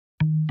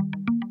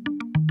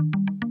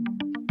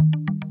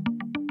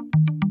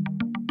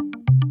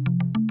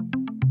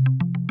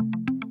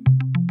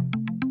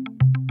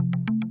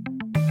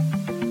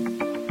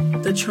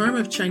The charm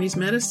of Chinese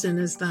medicine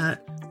is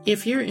that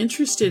if you're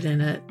interested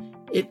in it,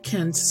 it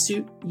can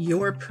suit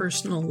your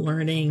personal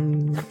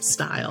learning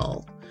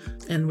style,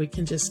 and we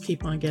can just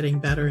keep on getting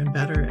better and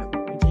better at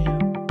what we do.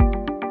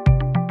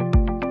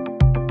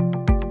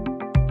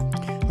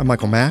 I'm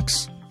Michael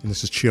Max, and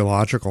this is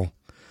Qiological.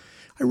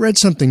 I read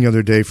something the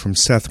other day from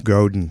Seth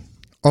Godin,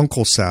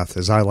 Uncle Seth,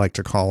 as I like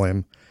to call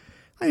him.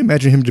 I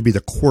imagine him to be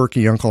the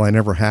quirky uncle I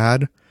never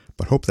had,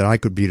 but hope that I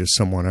could be to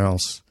someone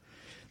else.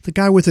 The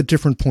guy with a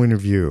different point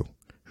of view,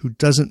 who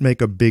doesn't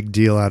make a big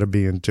deal out of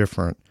being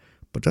different,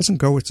 but doesn't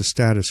go with the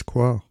status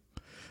quo.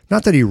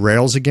 Not that he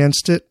rails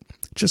against it,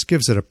 just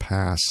gives it a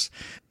pass.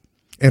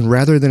 And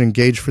rather than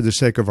engage for the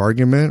sake of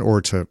argument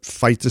or to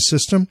fight the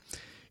system,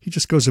 he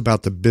just goes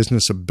about the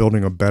business of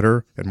building a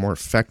better and more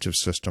effective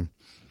system.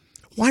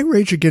 Why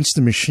rage against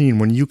the machine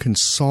when you can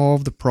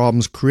solve the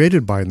problems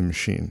created by the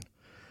machine?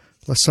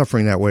 Less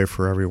suffering that way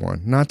for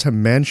everyone, not to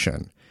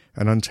mention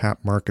an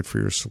untapped market for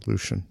your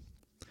solution.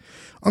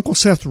 Uncle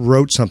Seth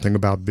wrote something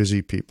about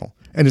busy people.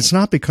 And it's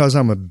not because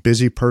I'm a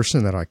busy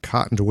person that I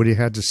cotton to what he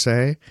had to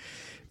say.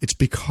 It's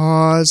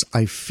because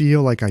I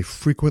feel like I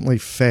frequently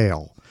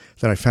fail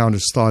that I found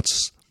his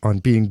thoughts on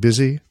being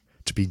busy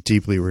to be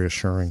deeply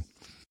reassuring.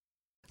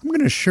 I'm going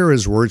to share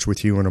his words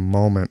with you in a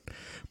moment,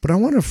 but I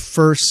want to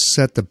first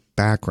set the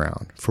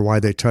background for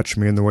why they touched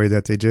me in the way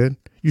that they did.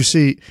 You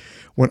see,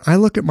 when I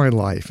look at my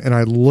life and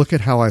I look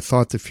at how I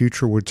thought the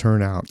future would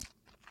turn out,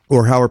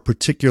 or how a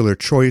particular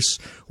choice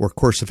or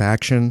course of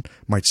action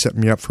might set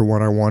me up for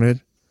what I wanted,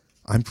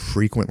 I'm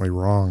frequently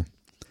wrong.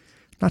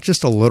 Not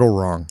just a little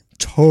wrong,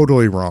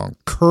 totally wrong,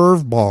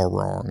 curveball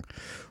wrong.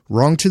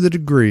 Wrong to the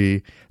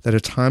degree that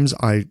at times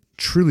I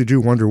truly do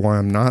wonder why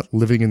I'm not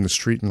living in the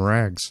street in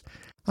rags.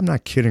 I'm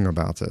not kidding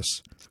about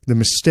this. The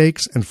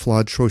mistakes and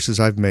flawed choices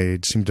I've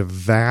made seem to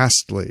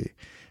vastly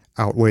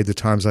outweigh the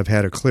times I've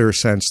had a clear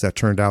sense that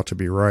turned out to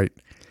be right.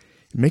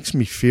 It makes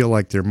me feel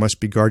like there must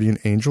be guardian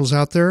angels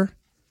out there,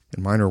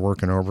 and mine are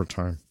working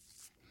overtime.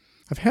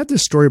 I've had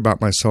this story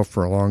about myself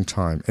for a long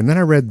time, and then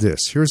I read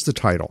this. Here's the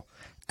title,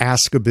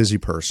 Ask a Busy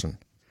Person.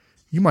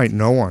 You might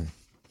know one.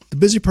 The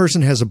busy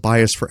person has a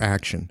bias for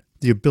action,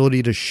 the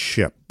ability to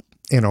ship,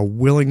 and a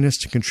willingness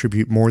to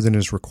contribute more than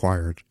is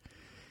required.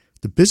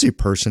 The busy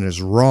person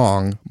is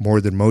wrong more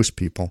than most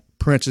people.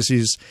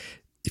 Parentheses,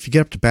 if you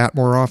get up to bat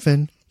more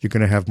often, you're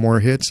going to have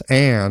more hits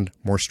and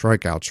more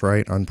strikeouts,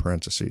 right? On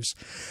parentheses.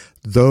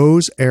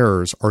 Those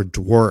errors are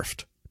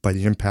dwarfed by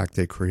the impact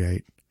they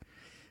create.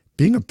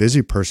 Being a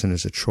busy person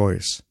is a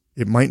choice.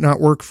 It might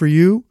not work for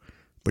you,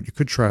 but you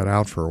could try it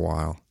out for a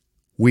while.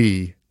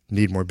 We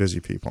need more busy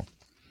people.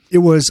 It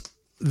was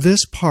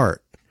this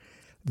part.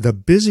 The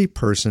busy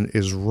person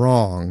is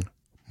wrong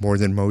more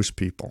than most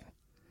people.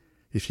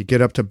 If you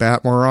get up to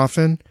bat more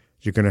often,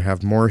 you're going to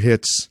have more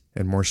hits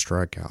and more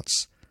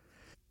strikeouts.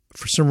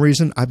 For some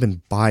reason, I've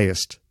been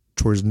biased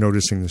towards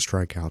noticing the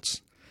strikeouts.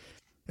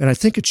 And I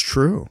think it's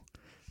true.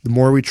 The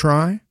more we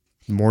try,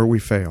 the more we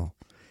fail.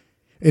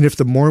 And if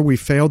the more we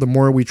fail, the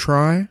more we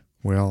try,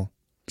 well,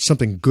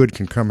 something good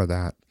can come of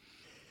that.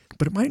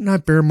 But it might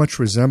not bear much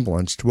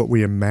resemblance to what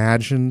we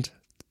imagined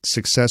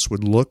success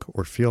would look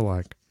or feel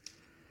like.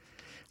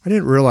 I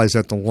didn't realize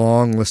that the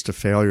long list of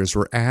failures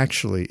were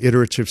actually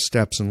iterative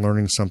steps in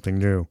learning something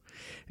new.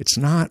 It's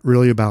not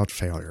really about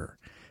failure.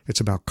 It's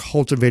about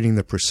cultivating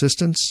the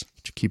persistence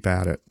to keep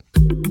at it.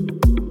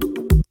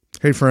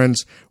 Hey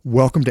friends,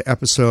 welcome to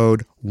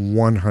episode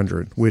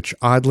 100, which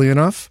oddly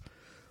enough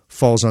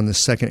falls on the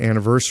second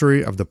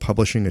anniversary of the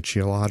publishing of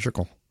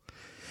Qiological.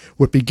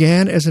 What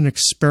began as an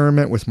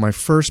experiment with my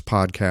first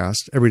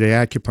podcast, Everyday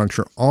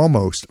Acupuncture,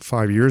 almost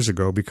 5 years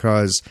ago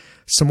because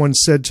someone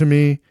said to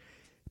me,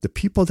 the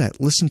people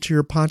that listen to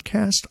your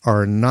podcast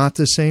are not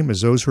the same as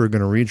those who are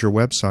going to read your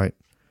website.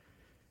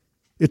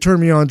 It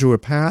turned me on to a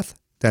path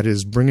that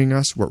is bringing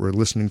us what we're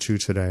listening to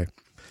today.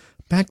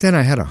 Back then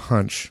I had a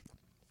hunch.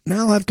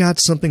 Now I've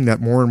got something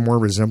that more and more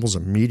resembles a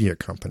media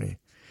company.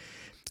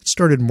 It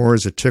started more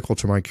as a tickle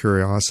to my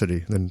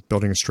curiosity than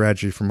building a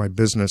strategy for my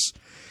business.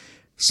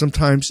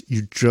 Sometimes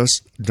you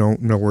just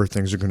don't know where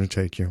things are going to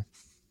take you.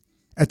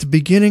 At the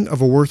beginning of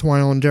a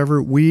worthwhile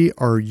endeavor, we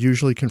are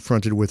usually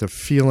confronted with a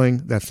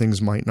feeling that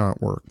things might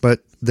not work.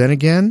 But then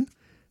again,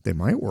 they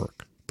might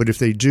work. But if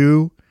they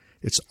do,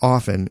 it's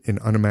often in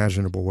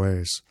unimaginable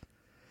ways.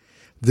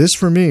 This,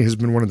 for me, has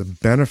been one of the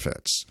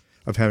benefits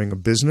of having a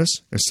business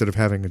instead of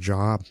having a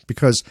job,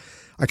 because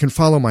I can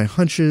follow my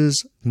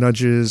hunches,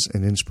 nudges,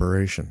 and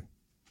inspiration.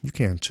 You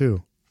can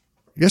too.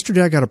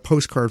 Yesterday, I got a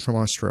postcard from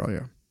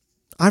Australia.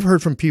 I've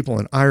heard from people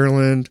in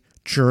Ireland,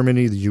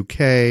 Germany, the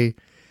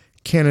UK,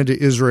 Canada,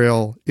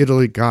 Israel,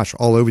 Italy,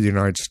 all over the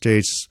United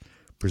States,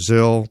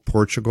 Brazil,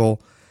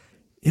 Portugal.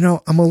 You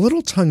know, I'm a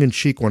little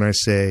tongue-in-cheek when I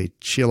say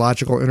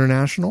Qiological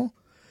International,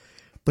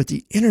 but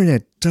the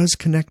internet does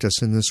connect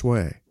us in this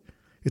way.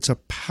 It's a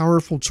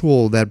powerful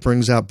tool that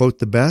brings out both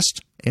the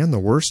best and the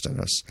worst in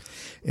us.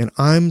 And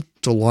I'm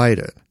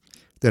delighted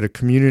that a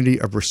community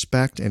of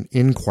respect and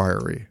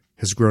inquiry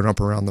has grown up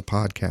around the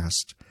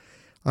podcast.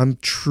 I'm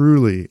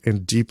truly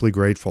and deeply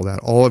grateful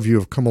that all of you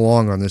have come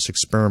along on this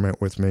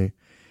experiment with me.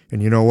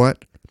 And you know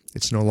what?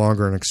 It's no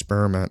longer an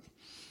experiment.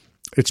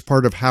 It's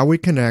part of how we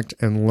connect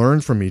and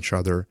learn from each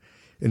other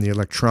in the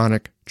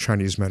electronic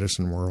Chinese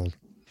medicine world.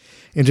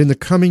 And in the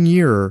coming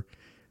year,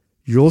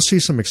 you'll see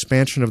some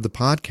expansion of the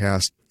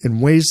podcast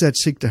in ways that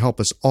seek to help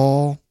us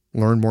all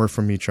learn more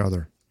from each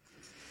other.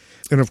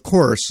 And of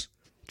course,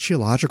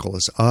 Qiological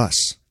is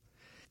us.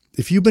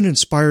 If you've been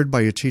inspired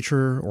by a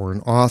teacher or an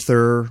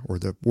author or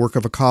the work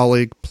of a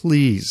colleague,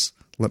 please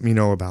let me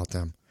know about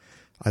them.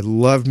 I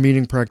love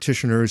meeting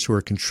practitioners who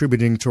are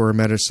contributing to our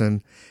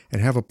medicine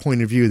and have a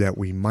point of view that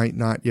we might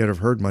not yet have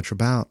heard much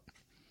about.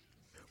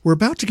 We're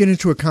about to get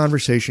into a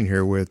conversation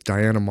here with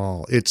Diana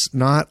Mall. It's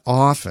not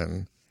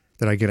often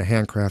that I get a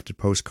handcrafted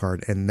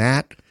postcard, and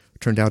that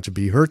turned out to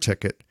be her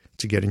ticket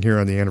to getting here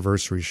on the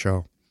anniversary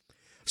show.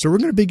 So we're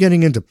going to be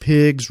getting into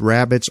pigs,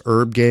 rabbits,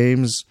 herb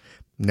games,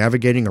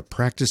 navigating a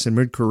practice in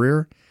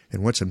mid-career,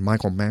 and what's in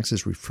Michael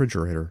Max's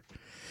refrigerator.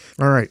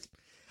 All right,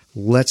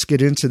 let's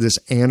get into this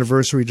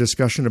anniversary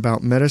discussion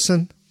about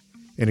medicine.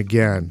 And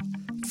again,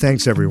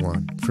 thanks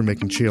everyone for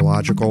making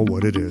Qiological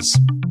what it is.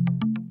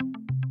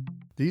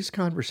 These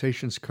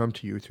conversations come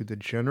to you through the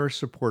generous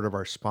support of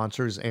our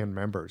sponsors and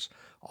members.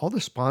 All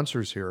the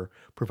sponsors here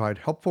provide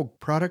helpful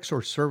products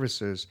or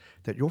services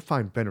that you'll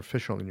find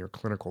beneficial in your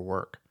clinical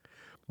work.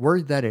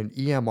 Worried that an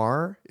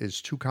EMR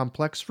is too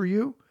complex for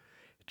you?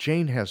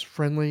 Jane has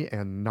friendly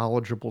and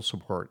knowledgeable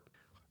support.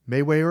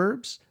 Mayway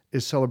Herbs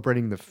is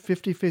celebrating the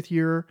 55th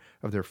year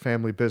of their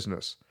family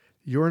business.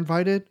 You're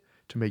invited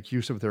to make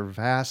use of their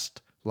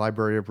vast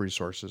library of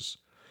resources.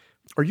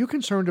 Are you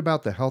concerned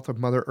about the health of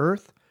Mother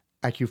Earth?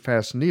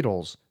 AccuFast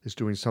Needles is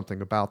doing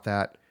something about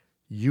that.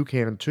 You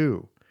can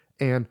too.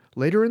 And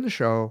later in the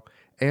show,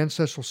 Ann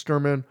Cecil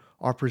Sturman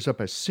offers up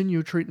a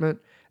sinew treatment,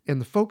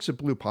 and the folks at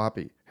Blue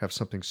Poppy have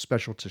something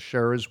special to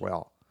share as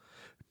well.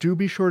 Do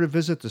be sure to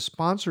visit the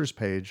sponsors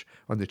page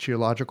on the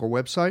Qiological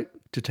website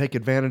to take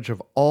advantage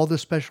of all the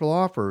special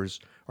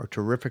offers our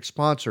terrific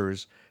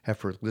sponsors have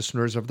for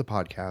listeners of the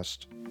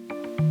podcast.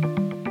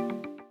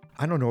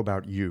 I don't know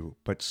about you,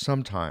 but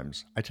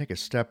sometimes I take a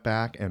step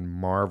back and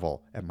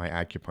marvel at my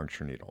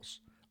acupuncture needles.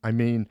 I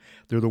mean,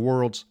 they're the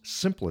world's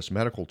simplest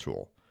medical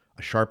tool.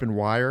 A sharpened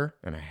wire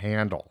and a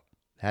handle.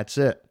 That's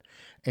it.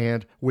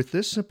 And with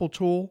this simple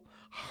tool,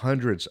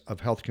 hundreds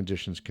of health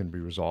conditions can be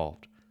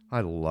resolved.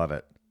 I love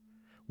it.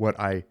 What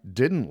I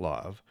didn't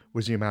love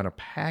was the amount of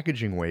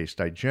packaging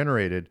waste I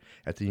generated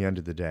at the end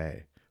of the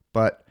day.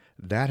 But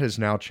that has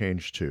now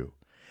changed too.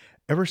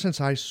 Ever since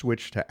I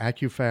switched to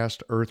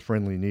AccuFast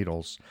earth-friendly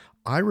needles,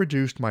 I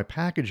reduced my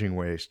packaging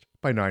waste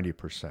by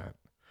 90%.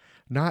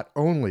 Not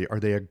only are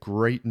they a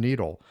great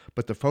needle,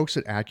 but the folks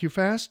at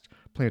AccuFast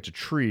plant a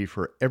tree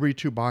for every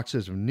 2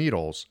 boxes of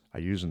needles I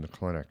use in the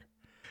clinic.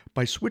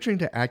 By switching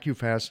to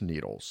AccuFast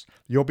needles,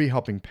 you'll be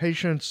helping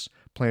patients,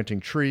 planting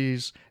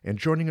trees, and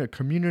joining a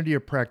community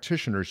of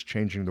practitioners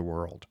changing the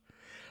world.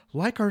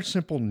 Like our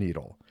simple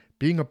needle,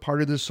 being a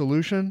part of the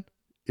solution,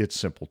 it's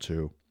simple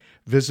too.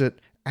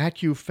 Visit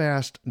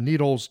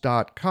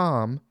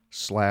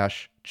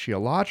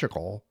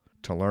AccuFastNeedles.com/Qiological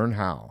to learn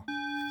how.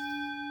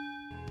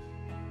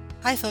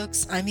 Hi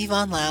folks, I'm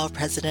Yvonne Lau,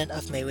 president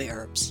of Mayway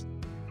Herbs.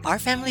 Our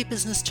family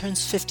business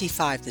turns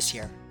 55 this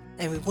year,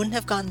 and we wouldn't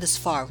have gotten this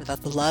far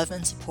without the love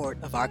and support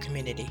of our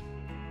community.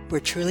 We're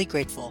truly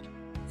grateful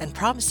and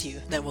promise you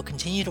that we'll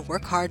continue to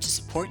work hard to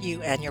support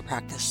you and your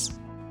practice.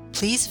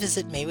 Please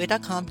visit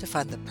Mayway.com to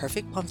find the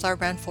perfect Plum Flower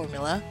brand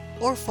formula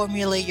or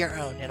formulate your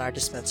own in our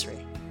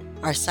dispensary.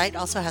 Our site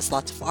also has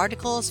lots of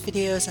articles,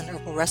 videos, and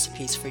herbal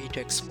recipes for you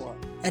to explore.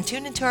 And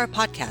tune into our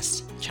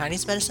podcast,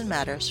 Chinese Medicine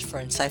Matters, for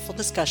insightful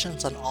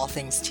discussions on all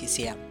things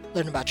TCM.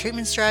 Learn about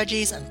treatment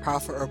strategies and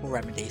powerful herbal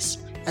remedies.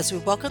 As we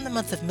welcome the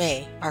month of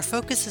May, our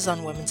focus is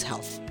on women's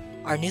health.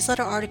 Our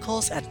newsletter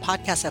articles and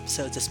podcast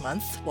episodes this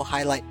month will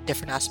highlight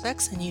different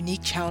aspects and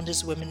unique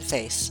challenges women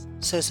face,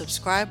 so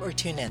subscribe or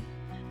tune in.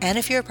 And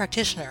if you're a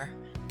practitioner,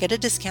 get a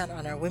discount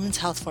on our women's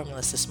health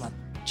formulas this month.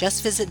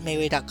 Just visit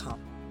Mayway.com.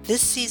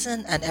 This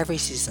season and every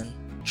season,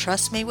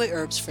 trust Mayway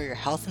Herbs for your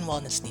health and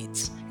wellness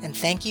needs, and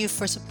thank you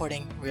for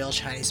supporting Real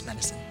Chinese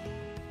Medicine.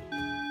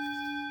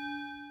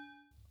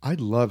 I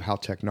love how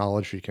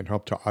technology can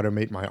help to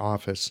automate my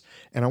office,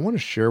 and I want to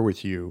share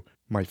with you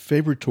my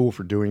favorite tool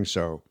for doing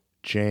so,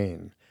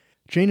 Jane.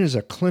 Jane is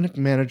a clinic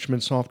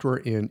management software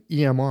in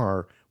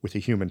EMR with a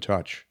human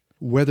touch.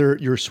 Whether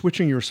you're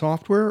switching your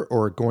software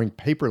or going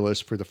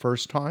paperless for the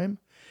first time,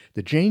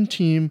 the Jane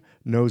team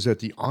knows that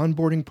the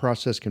onboarding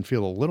process can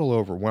feel a little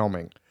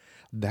overwhelming.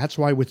 That's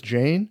why with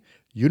Jane,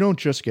 you don't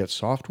just get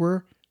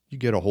software, you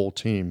get a whole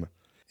team.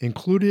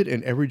 Included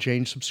in every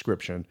Jane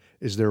subscription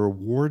is their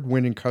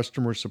award-winning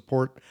customer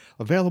support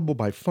available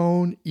by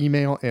phone,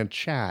 email, and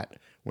chat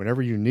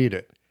whenever you need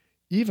it,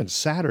 even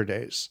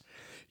Saturdays.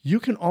 You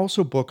can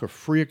also book a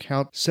free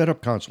account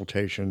setup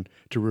consultation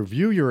to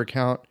review your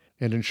account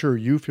and ensure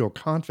you feel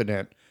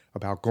confident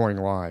about going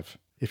live.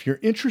 If you're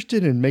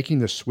interested in making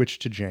the switch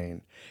to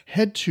Jane,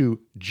 head to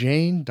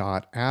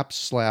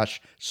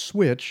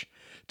jane.app/switch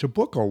to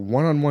book a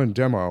one-on-one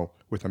demo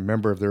with a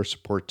member of their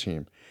support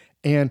team.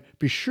 And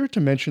be sure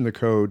to mention the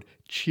code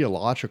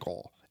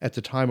QIOLOGICAL at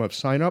the time of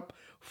sign up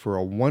for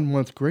a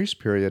 1-month grace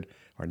period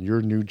on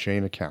your new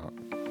Jane account.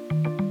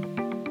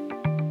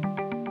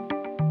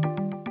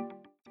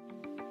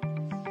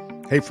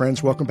 Hey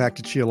friends, welcome back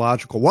to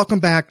QIOLOGICAL.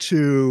 Welcome back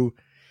to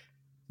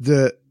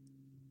the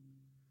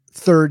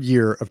third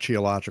year of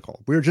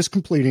QIOLOGICAL. We're just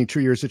completing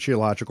 2 years of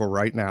QIOLOGICAL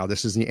right now.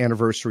 This is the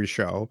anniversary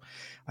show.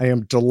 I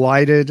am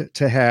delighted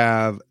to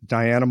have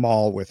Diana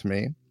Mall with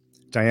me.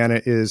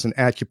 Diana is an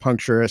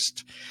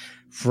acupuncturist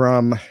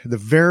from the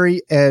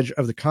very edge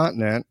of the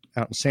continent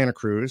out in Santa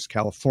Cruz,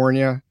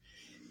 California.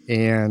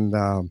 And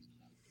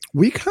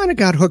we kind of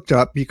got hooked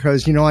up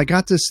because, I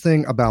got this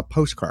thing about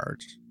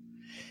postcards.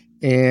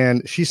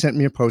 And she sent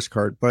me a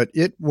postcard, but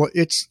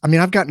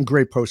I've gotten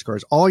great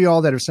postcards. All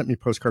y'all that have sent me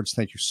postcards,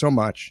 thank you so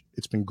much.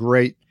 It's been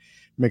great.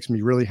 It makes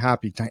me really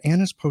happy.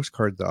 Diana's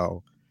postcard,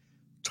 though,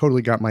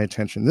 totally got my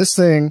attention. This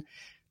thing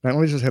not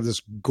only does it have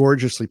this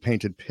gorgeously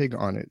painted pig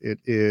on it,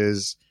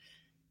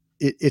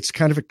 it's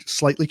kind of a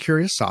slightly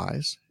curious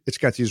size. It's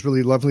got these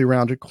really lovely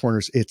rounded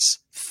corners. It's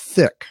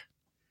thick.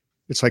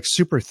 It's like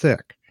super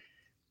thick.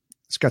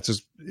 It's got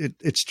this,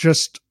 it's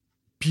just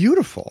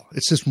beautiful.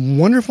 It's this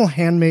wonderful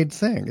handmade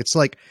thing. It's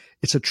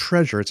a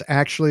treasure. It's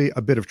actually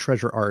a bit of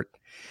treasure art.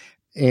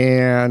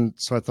 And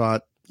so I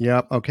thought,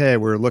 okay,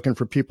 we're looking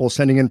for people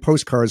sending in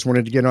postcards,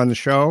 wanted to get on the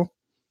show.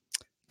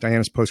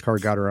 Diana's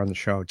postcard got her on the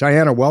show.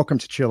 Diana, welcome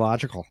to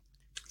QIOLOGICAL.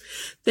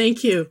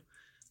 Thank you.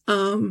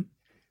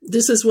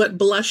 This is what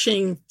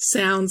blushing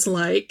sounds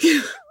like.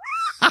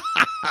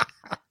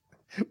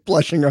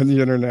 Blushing on the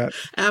internet.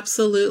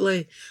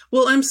 Absolutely.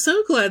 Well, I'm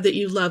so glad that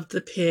you loved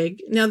the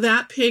pig. Now,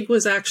 that pig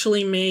was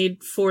actually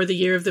made for the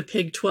Year of the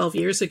Pig 12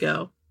 years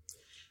ago.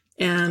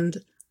 And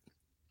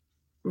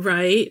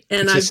right.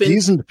 And it's a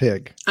seasoned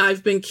pig.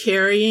 I've been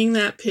carrying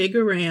that pig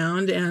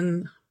around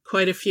and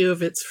quite a few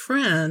of its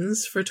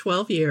friends for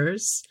 12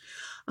 years.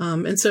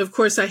 And so, of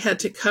course, I had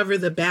to cover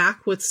the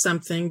back with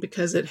something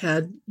because it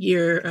had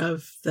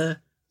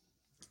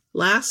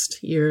last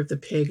Year of the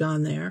Pig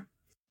on there.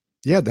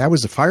 Yeah, that was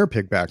the fire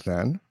pig back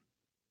then.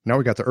 Now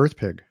we got the earth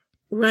pig.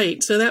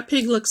 Right. So that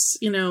pig looks,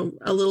 a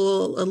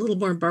little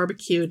more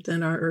barbecued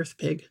than our earth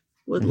pig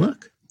would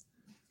look.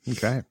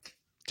 Okay.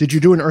 Did you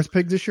do an earth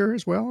pig this year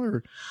as well?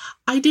 Or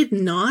I did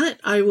not.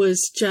 I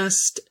was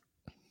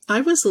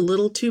a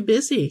little too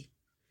busy.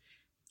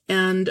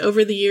 And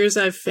over the years,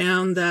 I've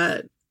found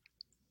that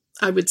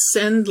I would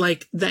send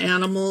the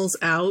animals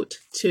out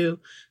to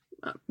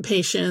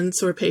patients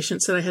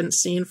that I hadn't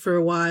seen for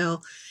a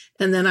while.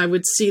 And then I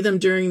would see them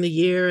during the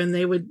year and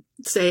they would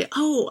say,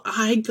 "Oh,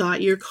 I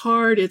got your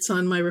card. It's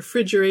on my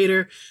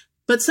refrigerator."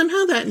 But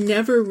somehow that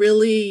never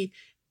really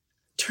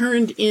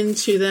turned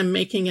into them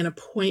making an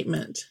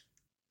appointment.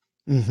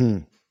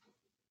 Mm-hmm.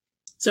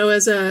 So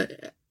as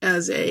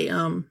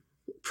a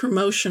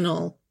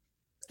promotional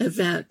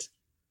event,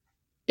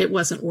 it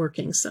wasn't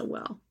working so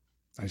well.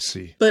 I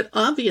see. But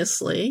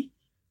obviously,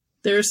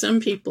 there are some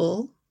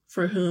people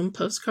for whom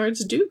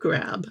postcards do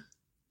grab.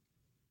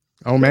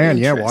 Oh, man.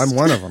 Yeah. Well, I'm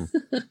one of them.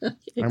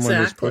 Exactly. I'm one of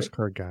those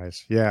postcard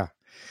guys. Yeah.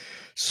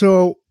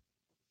 So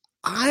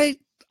I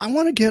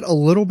want to get a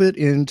little bit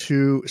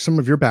into some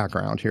of your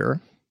background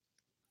here.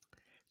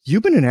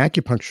 You've been an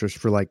acupuncturist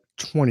for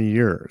 20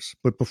 years,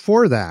 but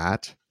before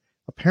that,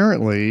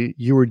 apparently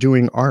you were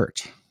doing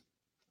art.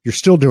 You're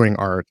still doing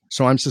art.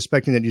 So I'm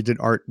suspecting that you did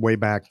art way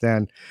back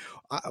then.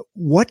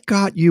 What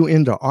got you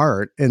into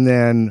art and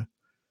then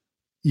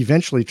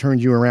eventually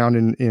turned you around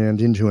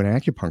and into an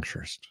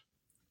acupuncturist?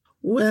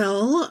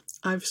 Well,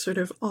 I've sort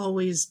of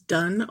always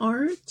done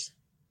art.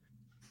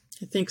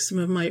 I think some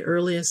of my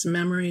earliest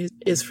memories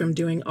is from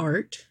doing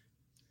art.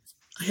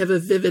 I have a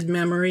vivid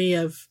memory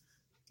of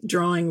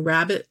drawing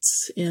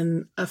rabbits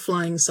in a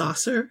flying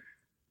saucer.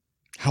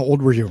 How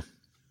old were you?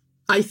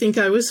 I think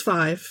I was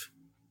 5.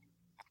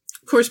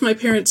 Of course, my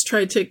parents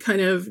tried to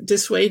kind of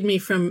dissuade me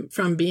from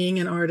being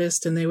an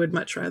artist, and they would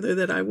much rather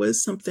that I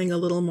was something a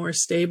little more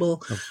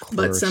stable.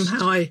 But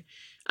somehow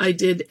I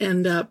did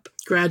end up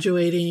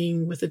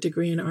graduating with a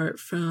degree in art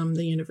from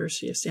the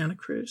University of Santa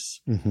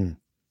Cruz. Mm-hmm.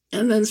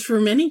 And then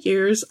for many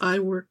years, I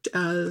worked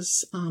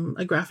as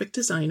a graphic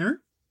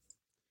designer.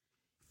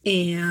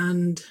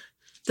 And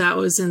that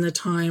was in the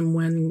time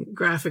when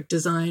graphic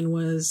design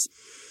was,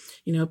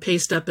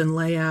 paste up and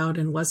layout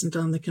and wasn't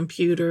on the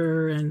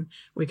computer. And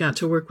we got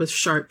to work with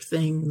sharp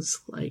things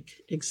like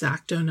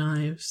X-Acto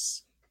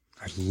knives.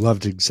 I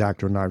loved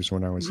X-Acto knives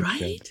when I was a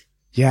kid. Right?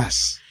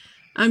 Yes.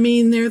 I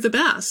mean, they're the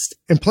best.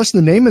 And plus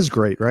the name is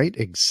great, right?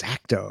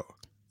 X-Acto.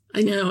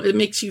 I know. It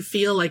makes you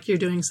feel like you're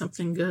doing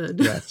something good.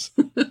 Yes.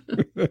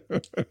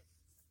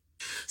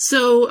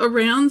 So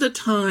around the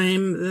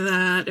time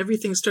that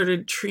everything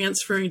started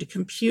transferring to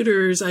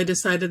computers, I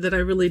decided that I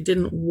really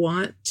didn't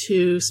want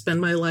to spend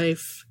my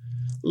life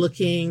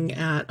looking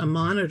at a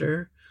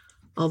monitor,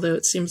 although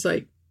it seems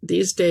like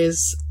these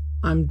days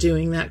I'm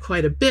doing that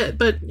quite a bit.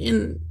 But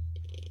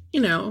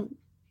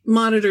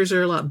monitors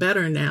are a lot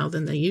better now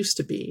than they used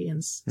to be.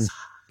 And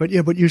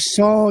but you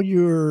saw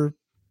your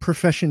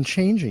profession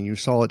changing. You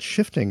saw it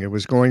shifting. It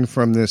was going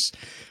from this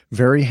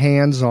very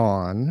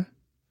hands-on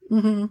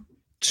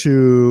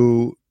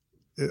to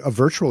a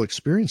virtual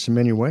experience in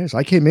many ways.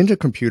 I came into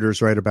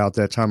computers right about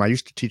that time. I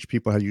used to teach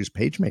people how to use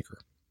PageMaker.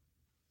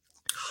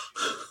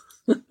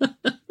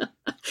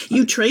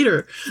 You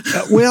traitor.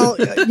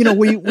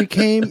 We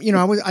came,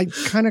 I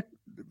kind of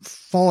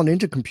fallen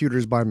into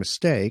computers by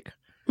mistake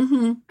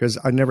because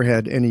I never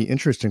had any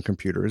interest in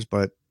computers,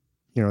 but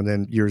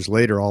then years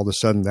later, all of a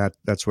sudden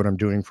that's what I'm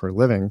doing for a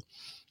living.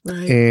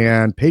 Right.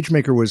 And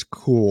PageMaker was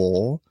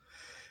cool.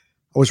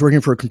 I was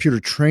working for a computer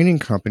training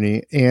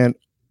company, and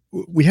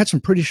we had some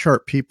pretty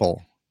sharp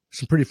people,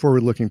 some pretty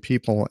forward-looking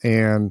people.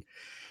 And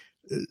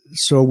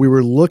so we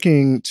were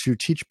looking to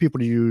teach people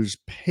to use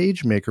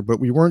PageMaker, but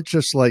we weren't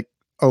just like,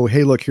 oh,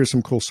 hey, look, here's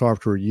some cool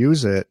software,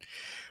 use it.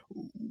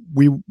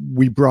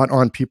 We brought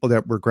on people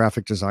that were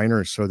graphic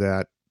designers so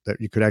that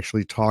you could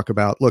actually talk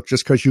about, look,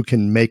 just because you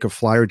can make a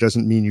flyer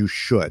doesn't mean you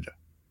should.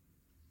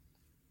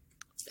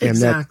 Exactly. And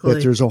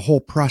that there's a whole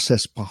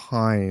process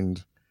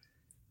behind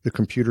the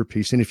computer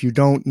piece. And if you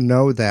don't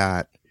know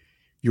that,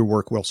 your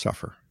work will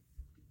suffer.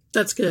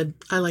 That's good.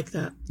 I like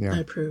that. Yeah. I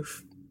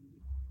approve.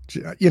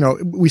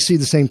 We see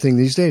the same thing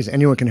these days.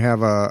 Anyone can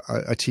have a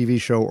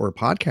TV show or a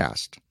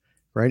podcast,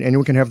 right?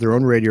 Anyone can have their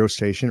own radio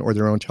station or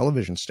their own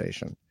television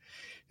station.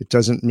 It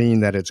doesn't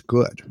mean that it's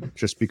good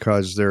just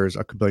because there's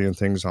a billion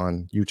things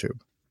on YouTube.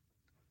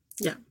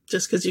 Yeah.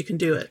 Just because you can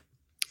do it.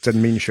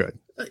 Doesn't mean you should.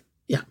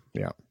 Yeah.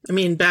 Yeah. I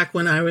mean, back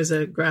when I was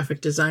a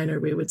graphic designer,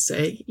 we would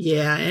say,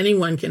 yeah,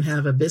 anyone can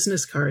have a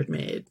business card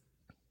made.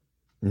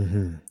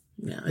 Mm-hmm.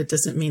 It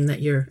doesn't mean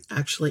that you're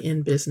actually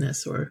in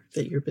business or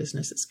that your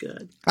business is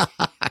good.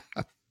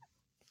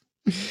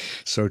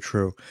 So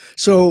true.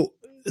 So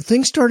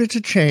things started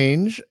to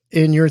change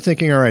and you're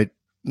thinking, all right,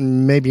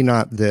 maybe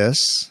not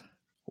this.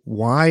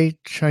 Why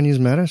Chinese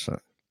medicine?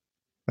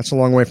 That's a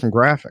long way from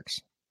graphics.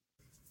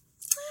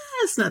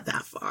 It's not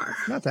that far.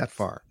 Not that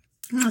far.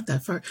 Not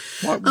that far.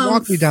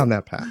 Walk me down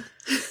that path.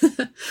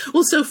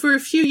 Well, so for a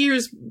few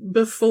years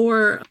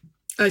before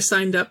I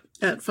signed up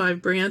at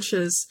Five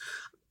Branches,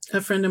 a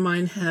friend of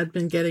mine had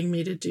been getting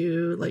me to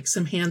do like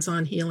some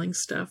hands-on healing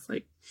stuff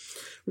like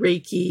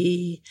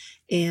Reiki.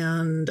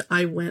 And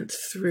I went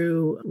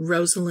through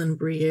Rosalind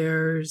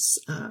Briere's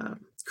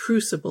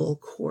Crucible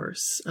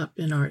course up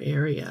in our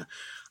area.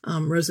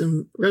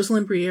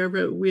 Rosalind Briere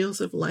wrote Wheels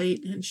of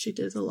Light, and she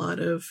did a lot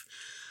of,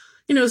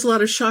 it was a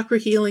lot of chakra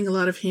healing, a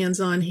lot of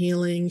hands-on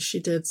healing. She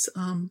did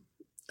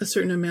a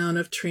certain amount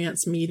of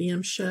trance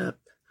mediumship.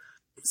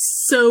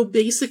 So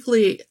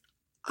basically,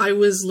 I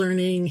was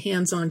learning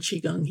hands-on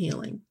Qigong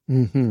healing.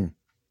 Mm-hmm.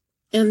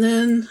 And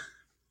then,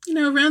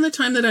 around the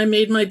time that I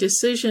made my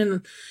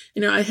decision,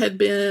 I had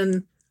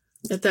been,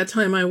 at that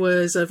time I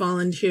was a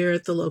volunteer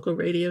at the local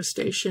radio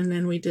station,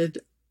 and we did,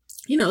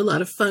 a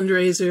lot of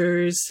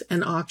fundraisers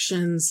and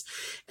auctions.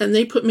 And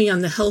they put me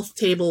on the health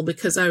table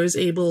because I was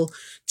able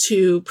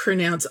to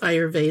pronounce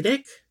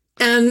Ayurvedic.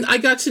 And I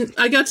got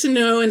to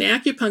know an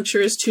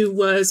acupuncturist who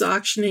was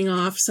auctioning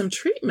off some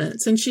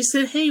treatments. And she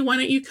said, hey, why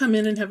don't you come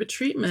in and have a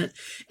treatment?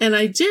 And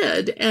I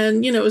did.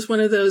 And, it was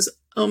one of those,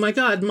 oh my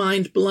God,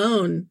 mind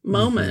blown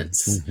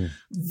moments. Mm-hmm.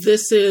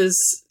 This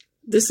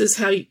is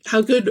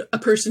how good a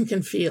person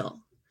can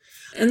feel.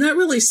 And that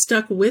really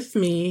stuck with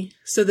me,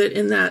 so that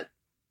in that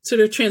sort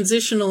of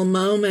transitional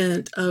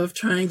moment of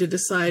trying to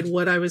decide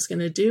what I was going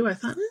to do, I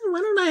thought,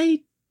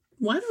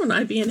 why don't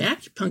I be an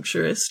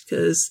acupuncturist?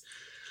 Because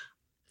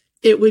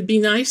it would be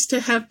nice to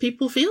have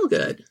people feel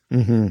good,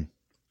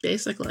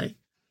 basically.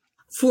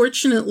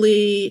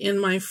 Fortunately, in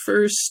my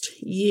first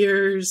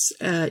years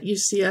at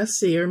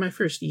UCSC, or my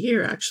first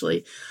year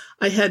actually,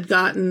 I had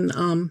gotten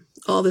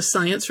all the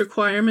science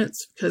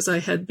requirements because I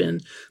had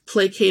been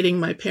placating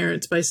my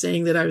parents by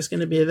saying that I was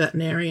going to be a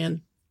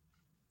veterinarian.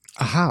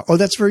 Aha. Oh,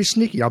 that's very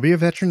sneaky. I'll be a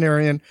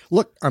veterinarian.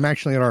 Look, I'm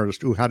actually an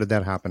artist. Ooh, how did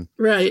that happen?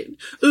 Right.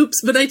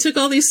 Oops. But I took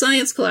all these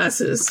science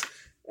classes.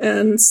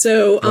 And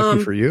so,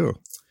 lucky for you.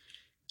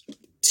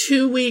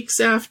 2 weeks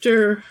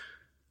after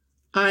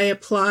I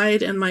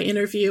applied and my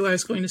interview, I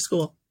was going to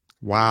school.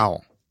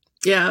 Wow.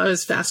 Yeah, I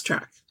was fast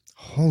track.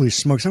 Holy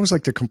smokes. That was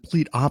like the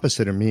complete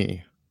opposite of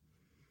me.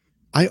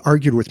 I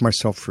argued with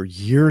myself for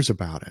years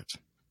about it.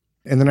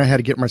 And then I had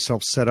to get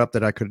myself set up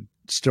that I could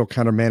still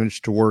kind of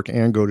manage to work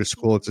and go to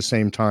school at the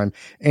same time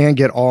and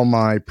get all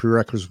my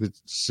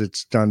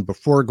prerequisites done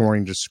before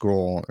going to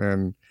school.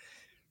 And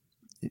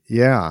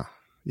yeah,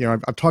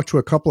 I've talked to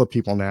a couple of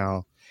people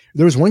now.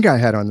 There was one guy I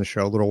had on the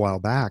show a little while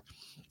back.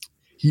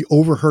 He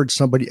overheard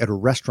somebody at a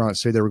restaurant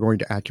say they were going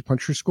to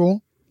acupuncture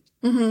school,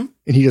 and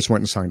he just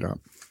went and signed up.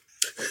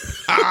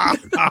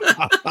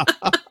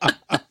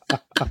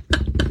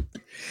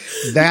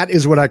 That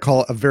is what I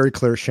call a very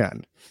clear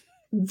Shen.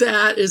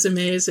 That is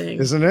amazing.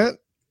 Isn't it?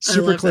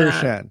 Super clear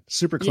that. Shen.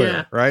 Super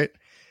clear, right?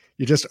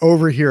 You just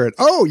overhear it.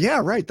 Oh, yeah,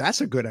 right.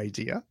 That's a good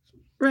idea.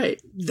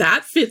 Right.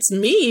 That fits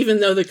me, even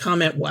though the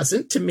comment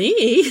wasn't to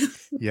me.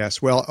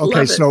 Yes. Well,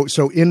 okay.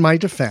 So in my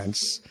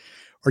defense,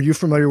 are you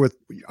familiar with,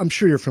 I'm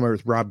sure you're familiar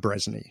with Rob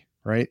Bresney,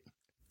 right?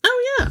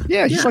 Oh, yeah.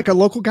 Yeah. He's like a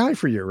local guy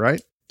for you,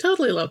 right?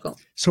 Totally local.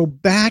 So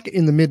back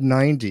in the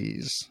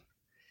mid-90s,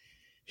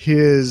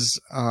 his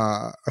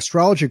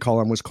astrology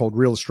column was called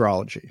Real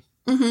Astrology.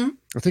 Mm-hmm.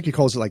 I think he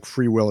calls it like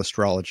Free Will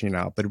Astrology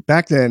now, but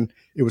back then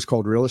it was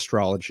called Real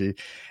Astrology.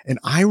 And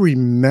I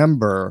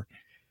remember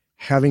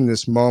having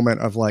this moment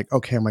of like,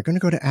 okay, am I going to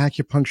go to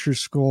acupuncture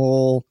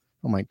school?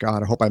 Oh my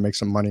God, I hope I make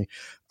some money.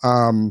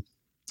 Am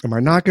I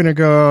not going to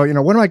go? You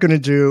know, what am I going to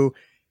do?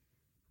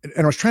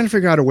 And I was trying to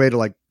figure out a way to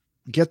like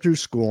get through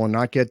school and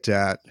not get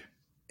debt.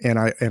 And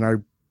I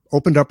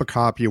opened up a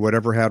copy of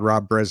whatever had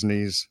Rob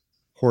Bresney's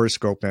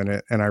horoscope in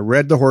it. And I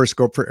read the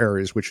horoscope for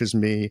Aries, which is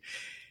me.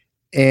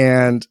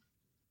 And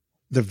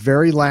the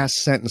very last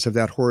sentence of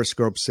that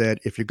horoscope said,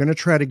 if you're going to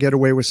try to get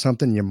away with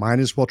something, you might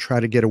as well try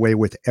to get away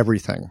with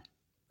everything.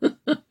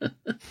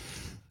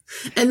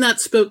 And that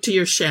spoke to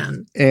your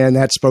Shen. And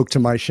that spoke to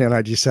my Shen.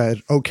 I just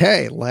said,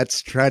 okay,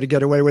 let's try to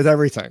get away with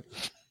everything.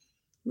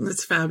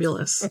 That's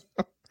fabulous.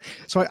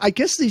 So I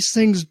guess these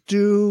things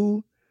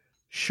do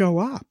show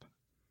up.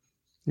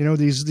 You know,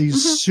 these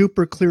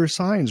super clear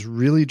signs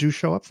really do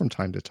show up from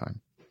time to time.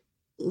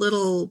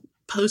 Little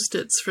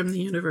Post-its from the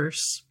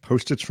universe.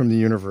 Post-its from the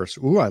universe.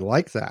 Ooh, I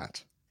like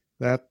that.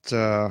 That,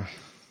 oh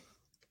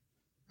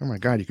my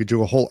God, you could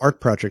do a whole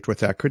art project with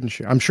that, couldn't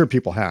you? I'm sure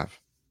people have.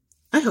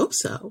 I hope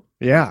so.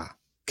 Yeah.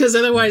 Because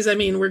otherwise, I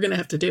mean, we're going to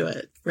have to do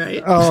it,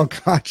 right? Oh,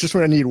 God, just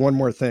want to need one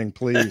more thing,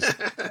 please.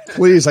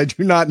 Please, I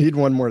do not need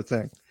one more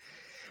thing.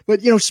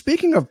 But, you know,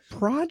 speaking of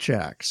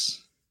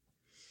projects,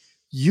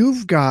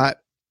 you've got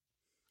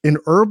an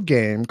herb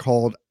game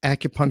called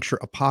Acupuncture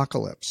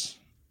Apocalypse.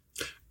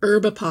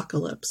 Herb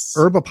Apocalypse.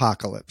 Herb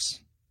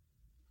Apocalypse.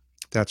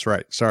 That's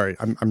right. Sorry,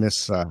 I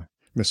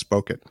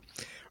misspoke it.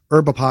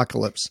 Herb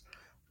Apocalypse.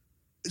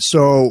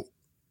 So,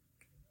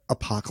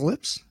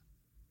 apocalypse?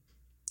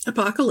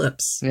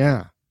 Apocalypse.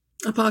 Yeah.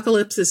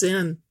 Apocalypse is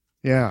in.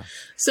 Yeah.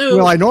 So,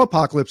 well, I know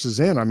Apocalypse is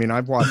in. I mean,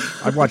 I've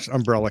watched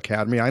Umbrella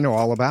Academy. I know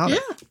all about it.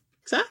 Yeah,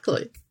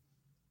 exactly.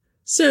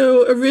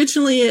 So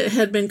originally it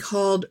had been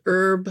called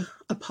Herb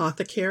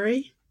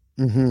Apothecary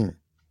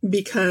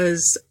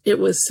because it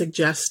was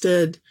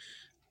suggested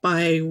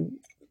by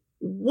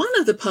one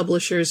of the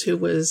publishers who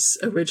was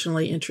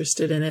originally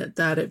interested in it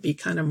that it be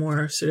kind of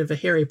more sort of a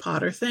Harry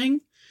Potter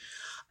thing.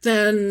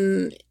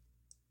 Then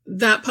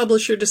that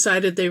publisher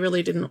decided they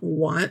really didn't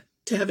want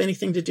to have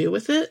anything to do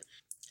with it.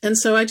 And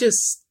so I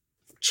just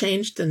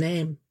changed the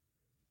name,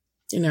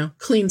 you know,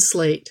 clean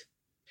slate.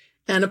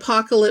 And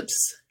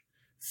Apocalypse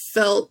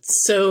felt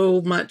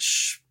so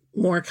much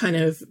more kind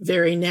of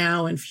very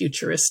now and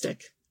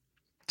futuristic.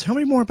 Tell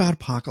me more about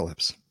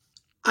Apocalypse.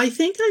 I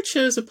think I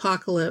chose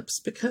Apocalypse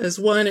because,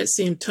 one, it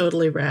seemed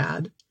totally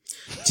rad.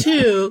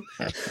 Two,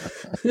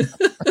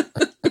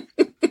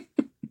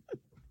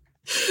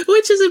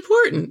 which is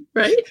important,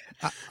 right?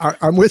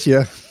 I'm with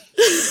you.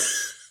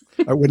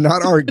 I would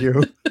not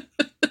argue.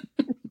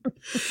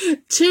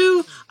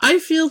 Two, I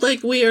feel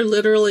like we are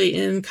literally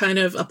in kind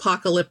of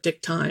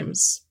apocalyptic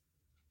times.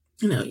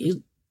 You know,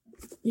 you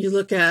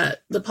look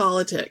at the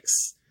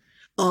politics,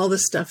 all the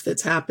stuff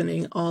that's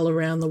happening all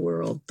around the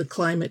world, the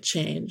climate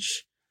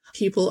change.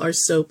 People are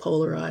so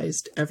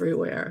polarized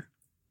everywhere.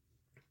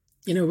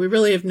 You know, we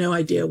really have no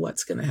idea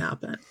what's going to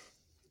happen.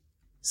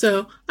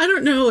 So I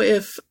don't know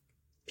if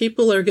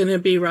people are going to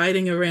be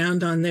riding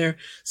around on their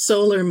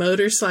solar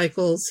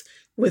motorcycles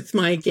with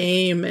my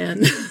game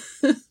and...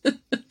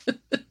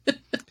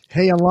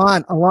 Hey,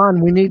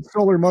 Alon, we need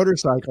solar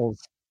motorcycles.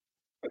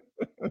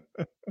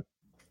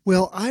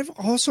 Well, I've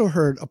also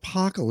heard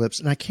Apocalypse,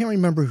 and I can't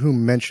remember who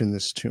mentioned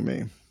this to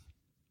me.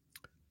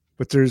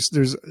 But there's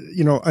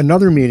you know,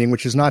 another meaning,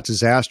 which is not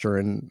disaster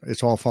and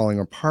it's all falling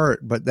apart,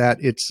 but that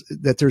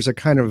there's a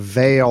kind of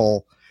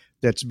veil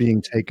that's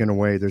being taken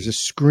away. There's a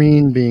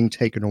screen being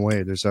taken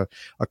away. There's a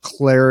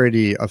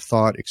clarity of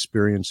thought,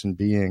 experience, and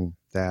being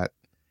that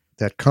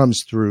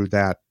comes through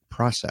that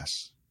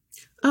process.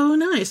 Oh,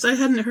 nice. I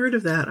hadn't heard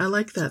of that. I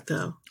like that,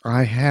 though.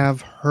 I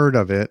have heard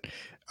of it.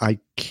 I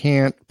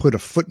can't put a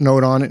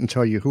footnote on it and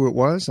tell you who it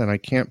was, and I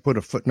can't put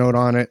a footnote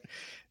on it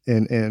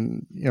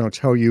and you know,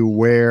 tell you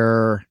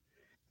where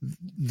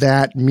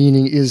that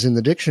meaning is in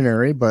the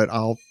dictionary, but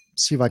I'll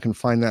see if I can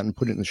find that and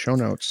put it in the show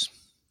notes.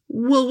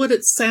 Well, what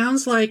it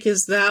sounds like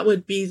is that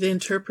would be the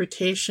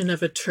interpretation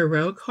of a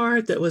tarot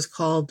card that was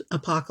called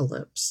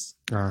Apocalypse.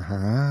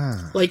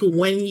 Uh-huh. Like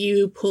when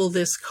you pull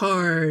this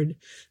card,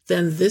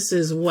 then this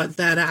is what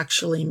that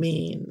actually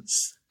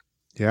means.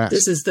 Yes.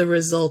 This is the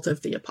result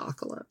of the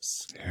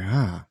apocalypse.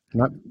 Yeah.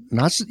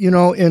 Not, you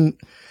know,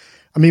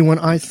 I mean, when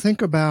I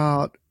think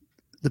about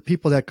the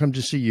people that come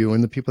to see you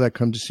and the people that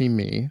come to see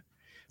me,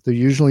 they're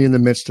usually in the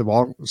midst of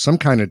some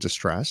kind of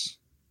distress,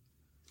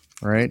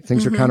 right?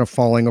 Things are kind of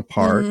falling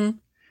apart.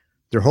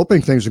 They're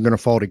hoping things are going to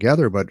fall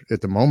together, but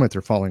at the moment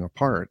they're falling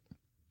apart.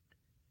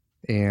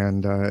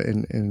 And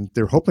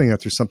they're hoping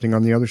that there's something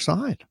on the other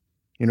side,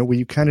 you know, where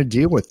you kind of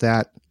deal with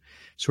that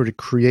sort of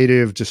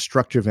creative,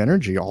 destructive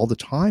energy all the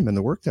time in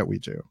the work that we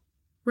do.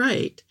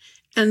 Right.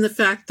 And the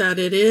fact that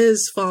it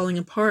is falling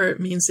apart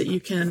means that you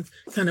can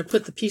kind of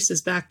put the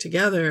pieces back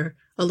together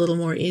a little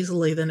more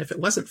easily than if it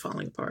wasn't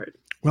falling apart.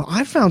 Well,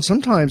 I found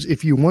sometimes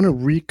if you want to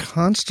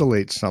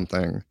reconstellate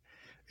something,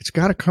 it's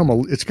got to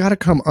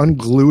come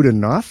unglued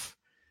enough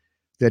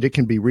that it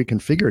can be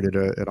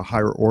reconfigured at a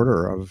higher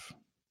order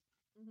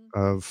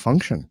of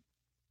function.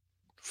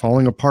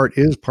 Falling apart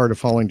is part of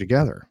falling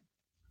together.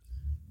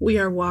 We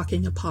are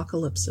walking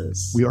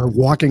apocalypses. We are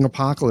walking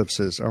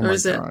apocalypses. Oh, or my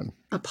is it God.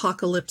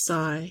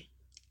 apocalypsi?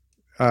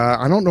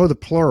 I don't know the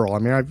plural. I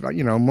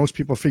mean, most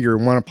people figure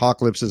one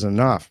apocalypse is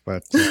enough,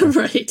 but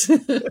right.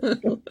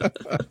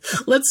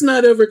 Let's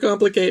not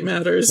overcomplicate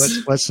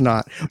matters. Let's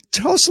not.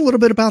 Tell us a little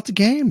bit about the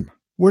game.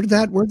 Where did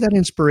that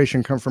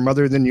inspiration come from,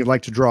 other than you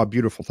like to draw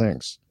beautiful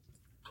things?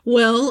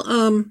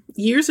 Well,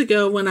 years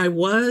ago when I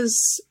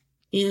was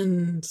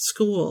in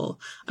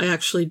school, I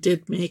actually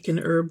did make an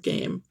herb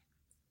game,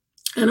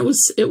 and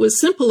it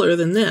was simpler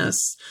than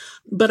this,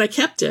 but I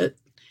kept it.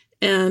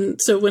 And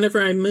so whenever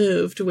I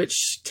moved,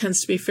 which tends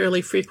to be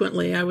fairly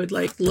frequently, I would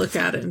look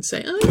at it and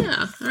say, oh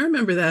yeah, I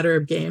remember that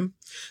herb game.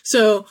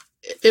 So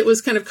it was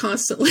kind of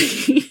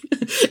constantly,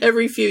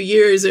 every few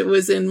years, it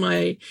was in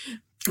my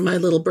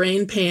little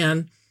brain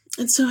pan.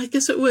 And so I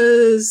guess it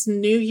was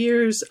New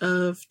Year's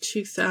of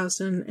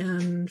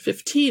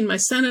 2015. My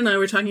son and I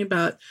were talking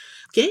about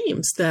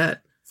games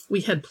that we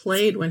had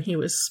played when he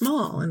was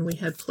small, and we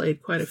had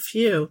played quite a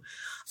few.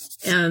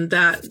 And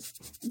that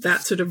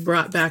sort of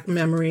brought back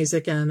memories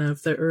again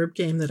of the herb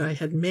game that I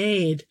had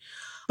made.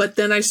 But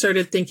then I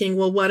started thinking,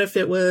 well, what if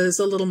it was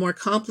a little more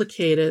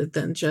complicated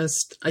than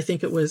just, I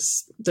think it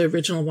was, the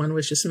original one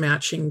was just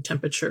matching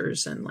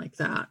temperatures and like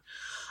that.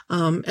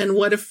 And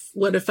what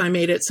if I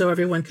made it so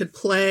everyone could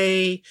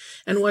play?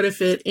 And what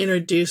if it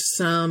introduced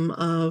some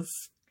of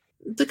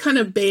the kind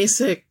of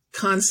basic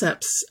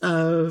concepts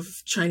of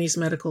Chinese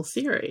medical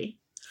theory?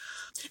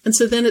 And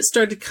so then it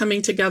started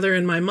coming together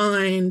in my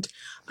mind.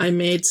 I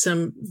made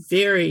some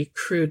very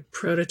crude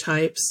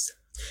prototypes.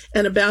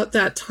 And about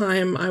that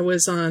time, I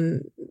was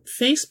on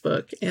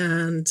Facebook,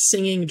 and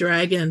Singing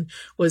Dragon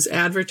was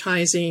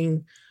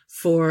advertising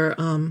for,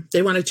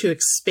 they wanted to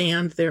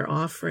expand their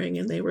offering,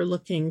 and they were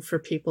looking for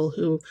people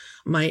who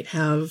might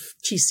have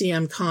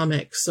TCM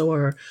comics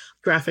or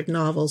graphic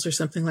novels or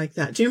something like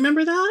that. Do you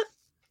remember that?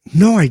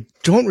 No, I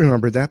don't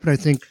remember that, but I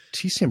think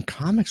TCM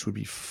Comics would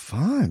be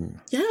fun.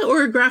 Yeah,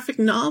 or a graphic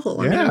novel.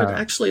 I mean, I would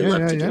actually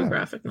love to do a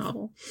graphic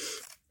novel.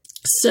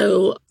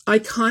 So I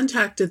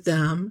contacted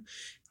them,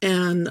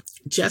 and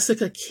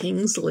Jessica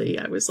Kingsley,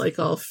 I was like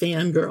all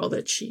fangirl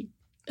that she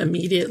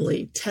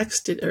immediately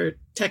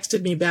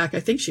texted me back.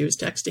 I think she was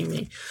texting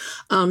me,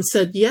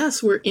 said,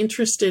 yes, we're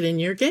interested in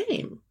your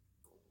game.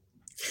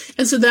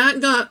 And so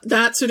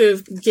that sort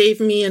of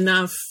gave me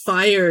enough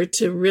fire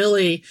to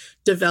really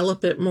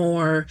develop it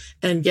more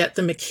and get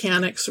the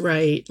mechanics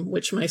right,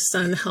 which my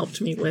son helped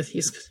me with.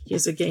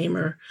 He's a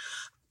gamer.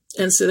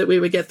 And so that we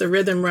would get the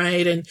rhythm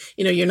right. And,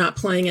 you're not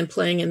playing, and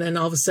then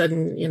all of a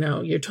sudden,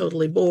 you're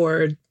totally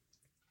bored.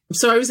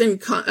 So I was in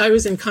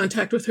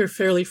contact with her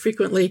fairly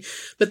frequently,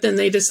 but then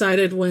they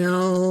decided,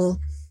 well,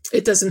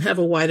 it doesn't have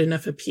a wide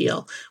enough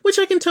appeal, which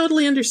I can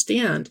totally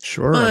understand.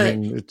 Sure. But, I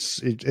mean,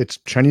 it's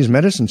Chinese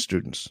medicine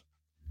students.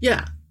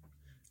 Yeah.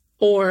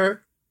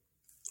 Or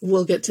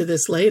we'll get to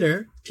this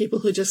later, people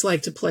who just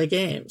like to play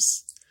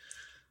games.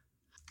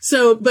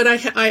 So, but I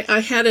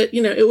had it,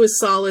 it was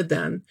solid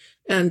then,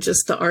 and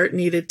just the art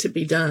needed to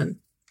be done.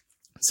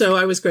 So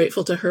I was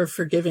grateful to her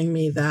for giving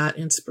me that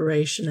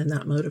inspiration and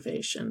that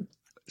motivation.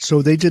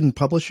 So they didn't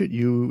publish it?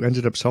 You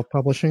ended up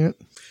self-publishing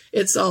it?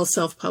 It's all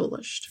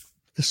self-published.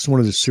 This is one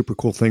of the super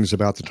cool things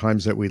about the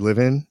times that we live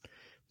in,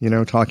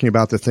 talking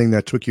about the thing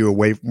that took you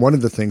away. One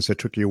of the things that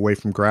took you away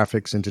from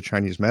graphics into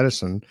Chinese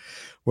medicine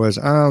was,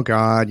 oh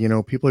God,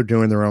 people are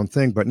doing their own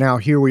thing. But now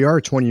here we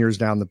are 20 years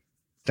down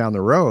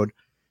the road.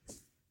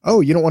 Oh,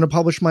 you don't want to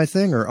publish my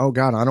thing? Or, oh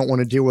God, I don't want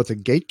to deal with a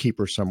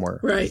gatekeeper somewhere.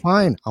 Right.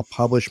 Fine. I'll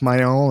publish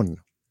my own.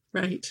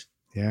 Right.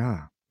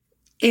 Yeah.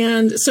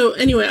 And so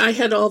anyway, I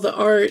had all the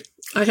art.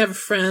 I have a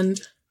friend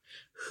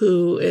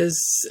who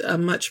is a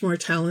much more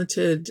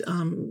talented,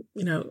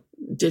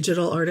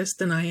 digital artist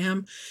than I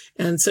am.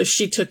 And so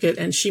she took it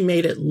and she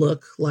made it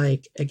look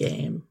like a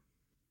game.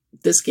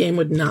 This game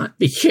would not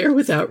be here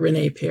without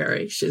Renee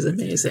Perry. She's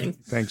amazing.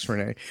 Thanks,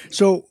 Renee.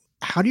 So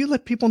how do you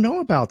let people know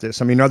about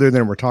this? I mean, other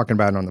than we're talking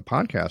about it on the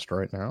podcast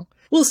right now.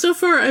 Well, so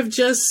far I've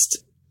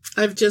just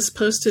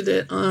posted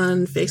it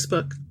on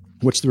Facebook.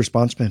 What's the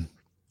response been?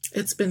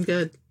 It's been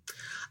good.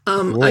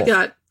 Cool.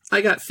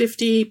 I got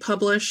 50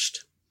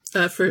 published,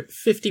 for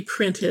 50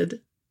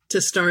 printed to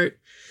start.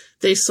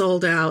 They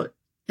sold out.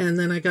 And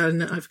then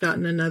I've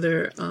gotten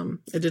another,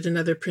 I did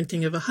another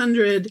printing of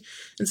 100.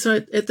 And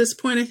so at this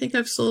point, I think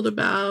I've sold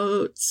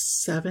about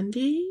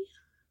 70.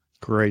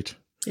 Great.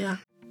 Yeah.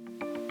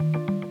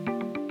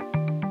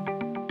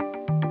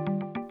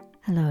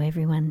 Hello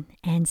everyone,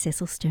 Anne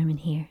Cecil Sturman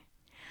here.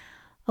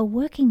 A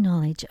working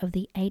knowledge of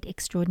the 8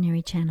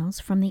 extraordinary channels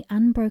from the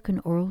unbroken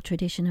oral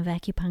tradition of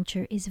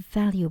acupuncture is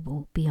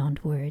valuable beyond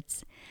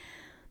words.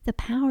 The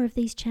power of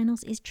these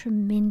channels is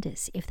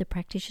tremendous if the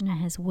practitioner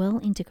has well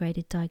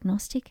integrated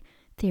diagnostic,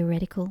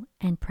 theoretical,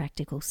 and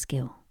practical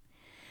skill.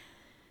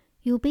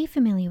 You'll be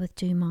familiar with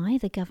Dumai,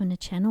 the Governor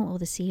Channel, or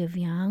the Sea of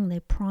Yang,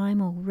 the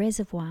primal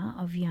reservoir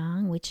of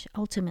Yang, which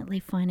ultimately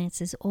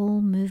finances all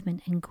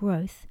movement and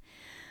growth.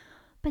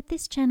 But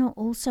this channel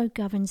also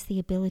governs the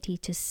ability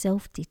to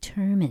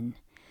self-determine.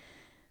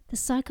 The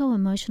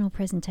psycho-emotional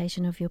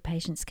presentation of your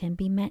patients can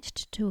be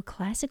matched to a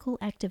classical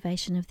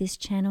activation of this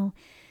channel,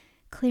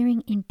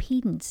 clearing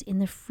impedance in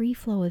the free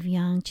flow of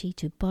Yang Qi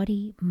to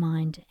body,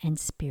 mind, and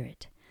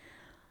spirit.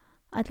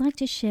 I'd like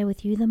to share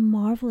with you the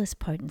marvelous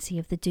potency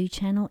of the Du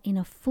channel in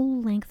a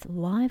full-length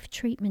live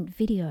treatment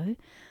video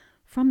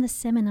from the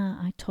seminar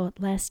I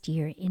taught last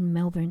year in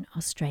Melbourne,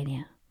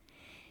 Australia.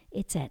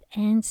 It's at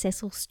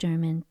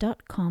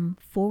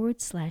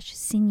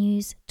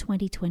AnneCecilSturman.com/sinews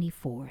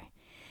 2024.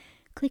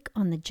 Click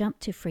on the Jump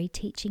to Free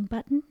Teaching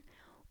button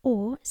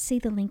or see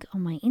the link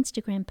on my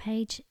Instagram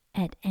page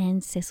at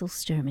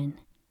AnneCecilSturman.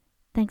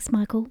 Thanks,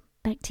 Michael.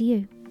 Back to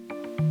you.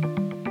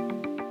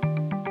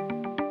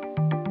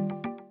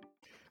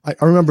 I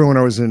remember when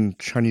I was in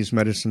Chinese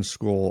medicine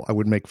school, I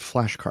would make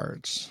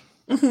flashcards.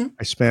 Mm-hmm.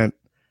 I spent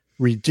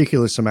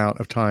ridiculous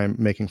amount of time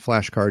making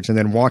flashcards and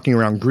then walking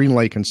around Green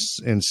Lake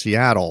in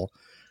Seattle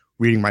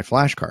reading my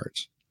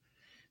flashcards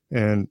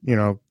and,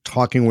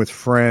 talking with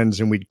friends,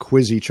 and we'd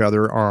quiz each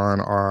other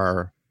on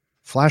our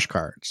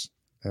flashcards.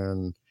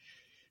 And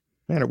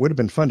man, it would have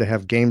been fun to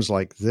have games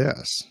like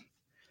this.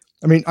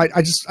 I mean,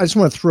 I just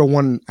want to throw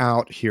one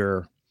out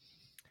here.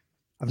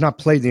 I've not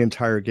played the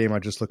entire game. I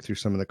just looked through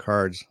some of the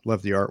cards.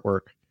 Love the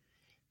artwork.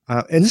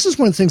 And this is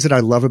one of the things that I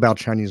love about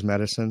Chinese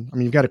medicine. I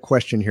mean, you've got a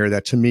question here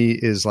that to me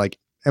is like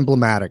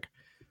emblematic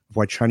of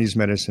why Chinese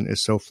medicine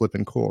is so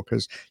flippin' cool.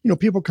 Because,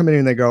 people come in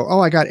and they go,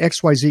 oh, I got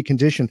XYZ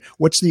condition.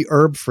 What's the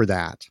herb for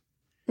that?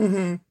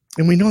 Mm-hmm.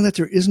 And we know that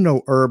there is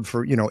no herb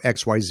for,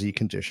 XYZ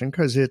condition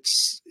because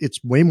it's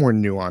way more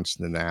nuanced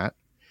than that.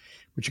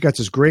 But you got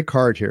this great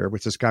card here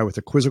with this guy with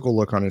a quizzical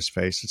look on his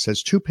face. It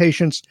says 2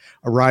 patients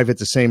arrive at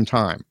the same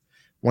time.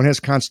 One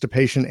has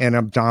constipation and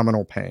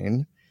abdominal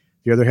pain.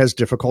 The other has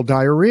difficult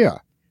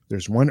diarrhea.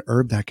 There's one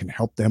herb that can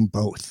help them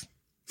both.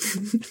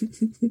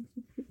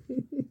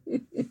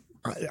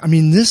 I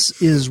mean,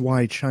 this is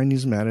why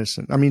Chinese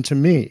medicine, to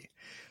me,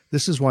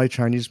 this is why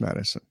Chinese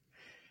medicine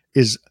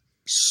is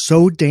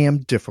so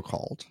damn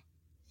difficult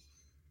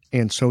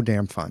and so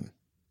damn fun.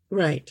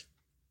 Right.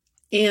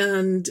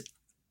 And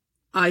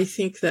I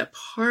think that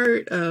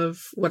part of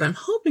what I'm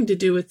hoping to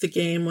do with the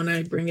game when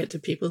I bring it to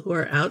people who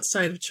are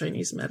outside of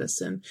Chinese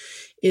medicine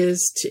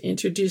is to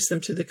introduce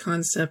them to the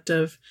concept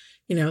of,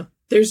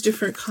 there's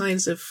different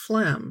kinds of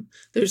phlegm.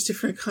 There's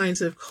different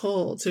kinds of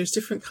colds. There's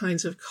different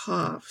kinds of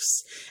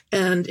coughs.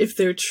 And if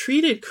they're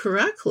treated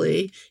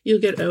correctly, you'll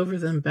get over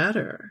them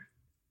better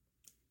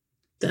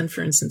than,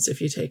 for instance,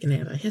 if you take an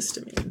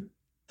antihistamine.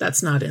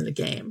 That's not in the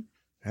game.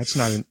 That's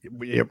not in,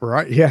 yeah,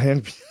 right. Yeah.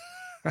 And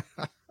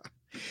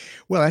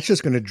well, that's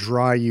just going to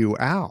dry you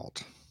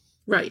out.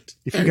 Right.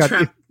 If and you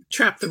got,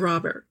 trap the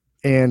robber.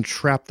 And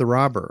trap the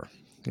robber.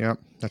 Yeah.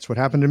 That's what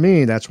happened to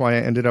me. That's why I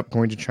ended up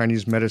going to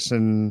Chinese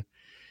medicine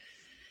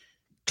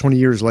 20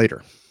 years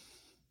later.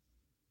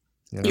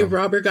 Your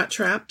robber got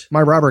trapped?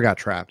 My robber got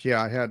trapped.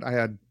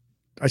 Yeah.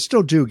 I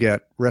still do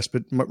get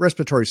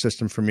respiratory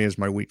system for me is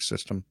my weak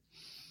system.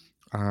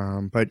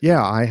 But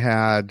yeah, I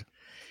had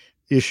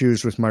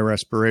issues with my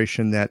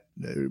respiration that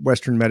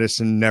Western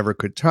medicine never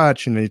could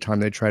touch. And anytime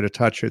they try to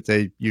touch it,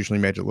 they usually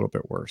made it a little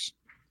bit worse.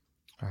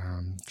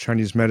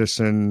 Chinese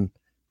medicine,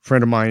 a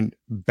friend of mine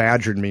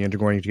badgered me into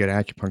going to get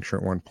acupuncture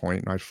at one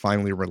point, and I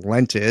finally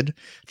relented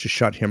to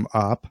shut him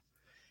up.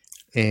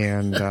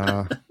 And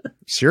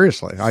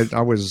seriously,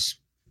 I was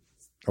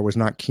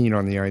not keen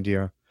on the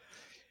idea,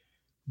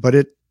 but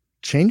it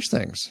changed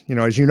things.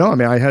 As you know,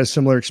 I had a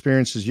similar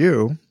experience as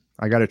you.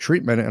 I got a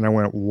treatment and I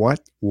went,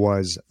 what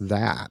was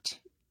that?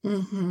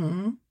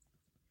 Mm-hmm.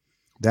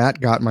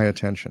 That got my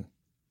attention.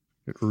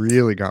 It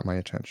really got my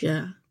attention.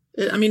 Yeah.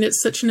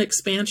 It's such an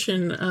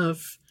expansion of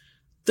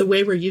the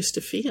way we're used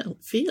to feel.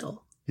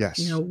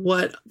 Yes.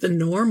 What the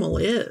normal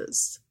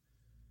is.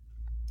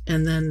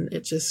 And then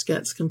it just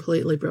gets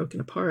completely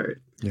broken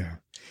apart. Yeah.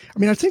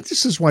 I think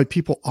this is why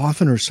people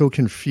often are so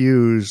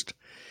confused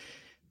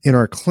in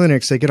our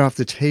clinics. They get off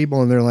the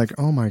table and they're like,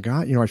 oh my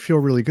God, I feel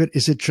really good.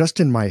 Is it just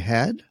in my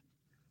head?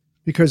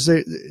 Because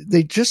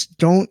they just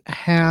don't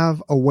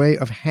have a way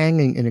of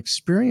hanging an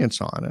experience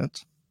on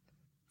it.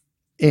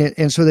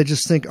 And so they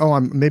just think, oh,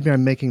 maybe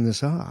I'm making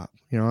this up.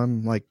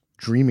 I'm like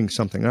dreaming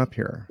something up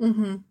here.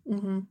 Mm-hmm,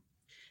 mm-hmm.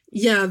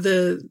 Yeah,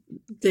 they're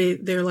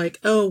like,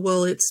 oh,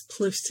 well, it's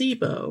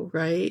placebo,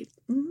 right?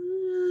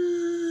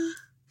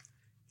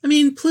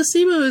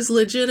 Placebo is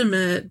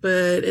legitimate,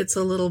 but it's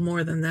a little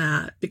more than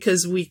that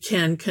because we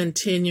can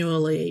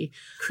continually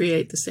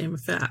create the same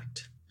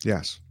effect.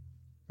 Yes.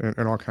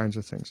 And all kinds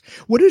of things.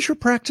 What does your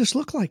practice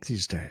look like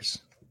these days?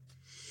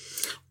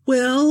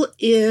 Well,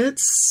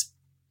 it's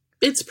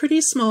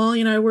pretty small.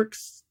 I work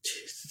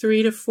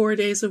 3 to 4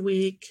 days a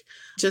week,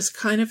 just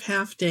kind of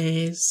half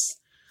days.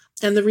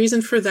 And the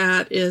reason for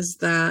that is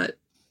that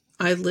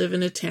I live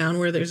in a town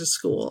where there's a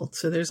school,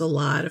 so there's a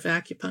lot of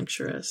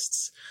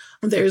acupuncturists.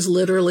 There's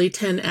literally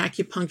 10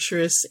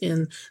 acupuncturists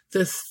in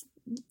the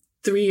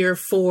 3 or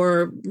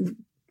 4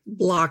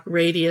 block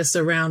radius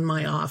around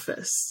my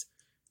office.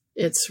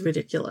 It's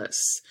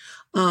ridiculous.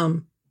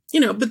 But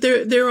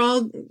they're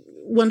all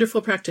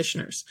wonderful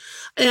practitioners.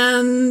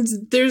 And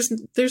there's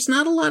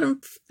not a lot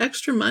of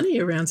extra money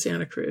around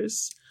Santa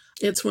Cruz.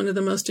 It's one of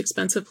the most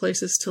expensive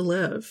places to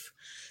live.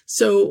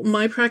 So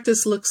my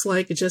practice looks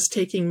like just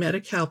taking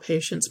Medi-Cal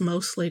patients,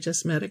 mostly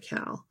just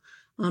Medi-Cal.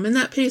 And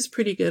that pays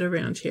pretty good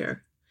around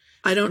here.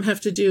 I don't have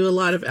to do a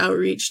lot of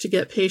outreach to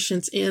get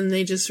patients in.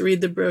 They just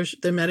read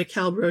the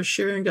Medi-Cal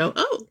brochure and go,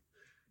 oh,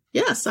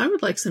 yes, I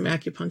would like some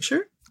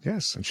acupuncture.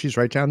 Yes, and she's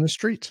right down the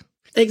street.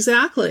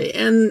 Exactly.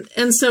 And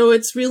so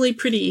it's really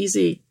pretty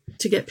easy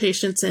to get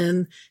patients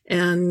in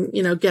and,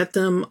 get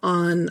them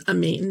on a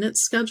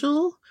maintenance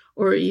schedule,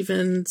 or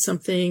even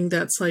something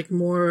that's like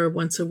more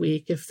once a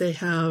week if they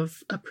have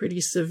a pretty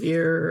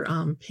severe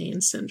pain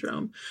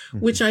syndrome,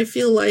 which I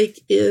feel like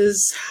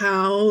is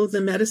how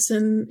the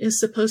medicine is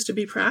supposed to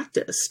be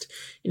practiced.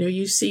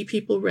 You see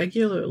people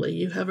regularly,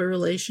 you have a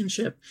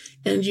relationship,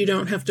 and you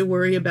don't have to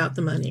worry about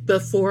the money.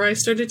 Before I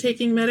started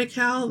taking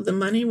Medi-Cal, the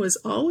money was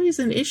always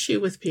an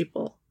issue with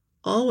people,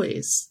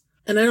 always.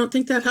 And I don't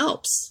think that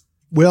helps.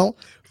 Well,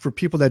 for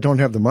people that don't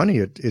have the money,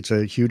 it's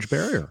a huge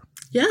barrier.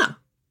 Yeah.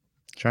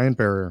 Giant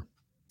barrier.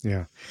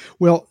 Yeah.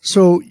 Well,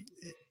 so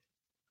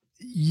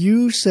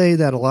you say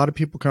that a lot of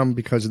people come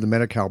because of the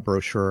Medi-Cal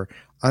brochure.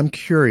 I'm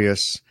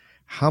curious,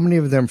 how many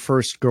of them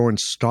first go and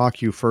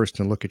stalk you first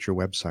and look at your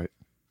website?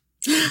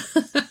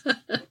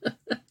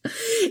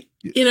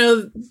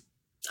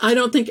 I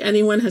don't think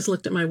anyone has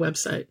looked at my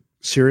website.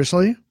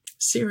 Seriously?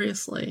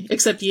 Seriously.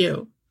 Except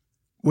you.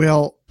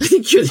 Well, I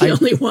think you're the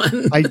only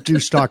one. I do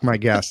stalk my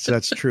guests.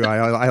 That's true.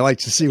 I like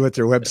to see what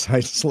their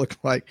websites look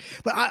like.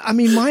 But I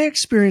mean, my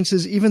experience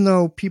is, even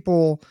though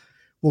people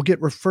will get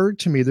referred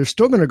to me, they're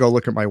still going to go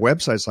look at my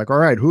website. It's like, all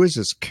right, who is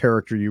this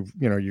character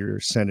you're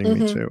sending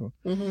me to?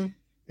 Mm-hmm.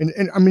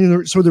 And I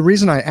mean, so the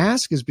reason I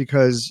ask is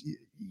because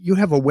you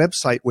have a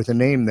website with a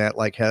name that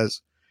has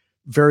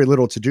very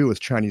little to do with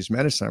Chinese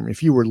medicine. I mean,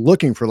 if you were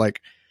looking for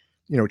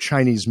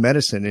Chinese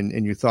medicine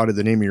and you thought of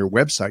the name of your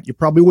website, you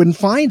probably wouldn't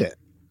find it.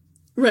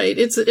 Right.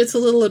 It's a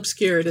little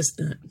obscure,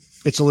 isn't it?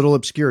 It's a little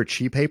obscure.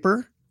 Cheap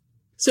paper?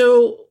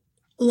 So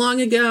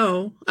long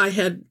ago, I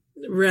had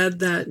read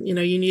that, you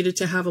needed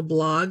to have a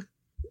blog,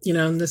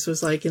 and this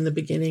was like in the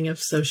beginning of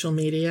social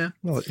media.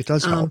 Well, it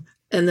does help.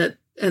 And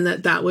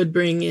that would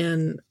bring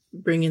in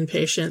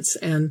patients.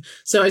 And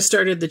so I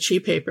started the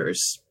Cheap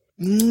Papers.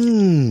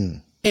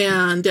 And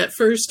at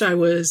first I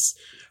was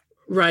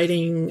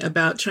writing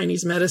about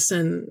Chinese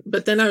medicine,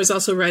 but then I was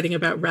also writing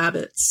about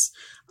rabbits.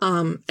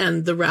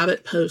 And the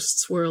rabbit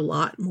posts were a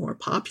lot more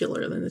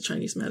popular than the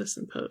Chinese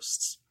medicine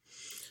posts.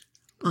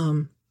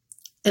 And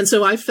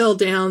so I fell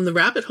down the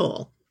rabbit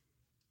hole,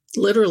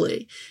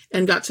 literally,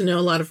 and got to know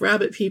a lot of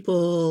rabbit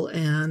people.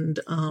 And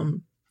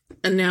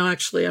now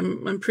actually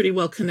I'm pretty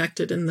well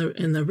connected in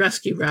the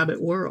rescue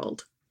rabbit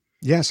world.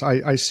 Yes,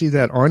 I see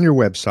that on your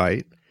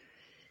website.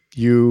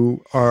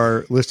 You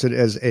are listed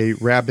as a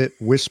rabbit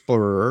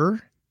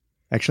whisperer,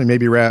 actually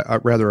maybe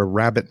rather a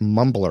rabbit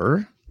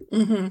mumbler.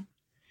 Mm-hmm.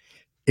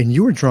 And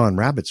you were drawing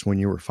rabbits when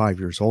you were 5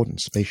 years old in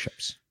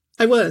spaceships.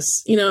 I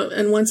was,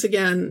 and once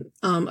again,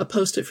 a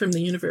post-it from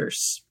the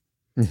universe,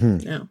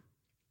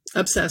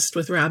 obsessed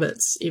with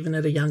rabbits, even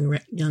at a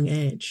young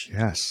age.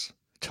 Yes.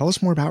 Tell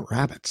us more about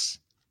rabbits.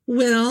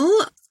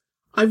 Well,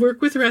 I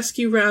work with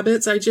rescue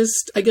rabbits. I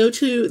go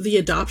to the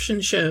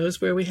adoption shows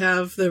where we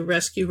have the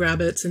rescue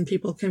rabbits and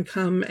people can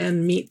come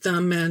and meet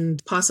them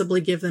and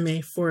possibly give them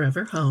a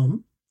forever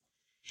home.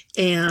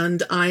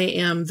 And I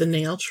am the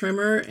nail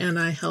trimmer, and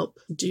I help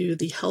do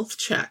the health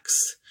checks.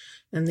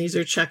 And these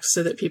are checks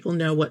so that people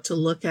know what to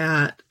look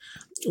at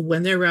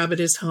when their rabbit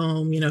is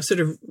home, sort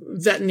of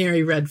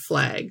veterinary red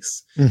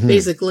flags. Mm-hmm.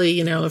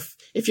 Basically,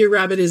 if your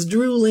rabbit is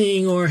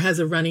drooling or has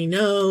a runny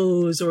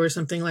nose or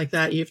something like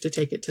that, you have to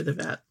take it to the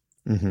vet.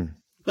 Mm-hmm.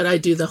 But I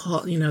do the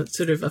whole,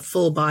 sort of a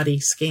full body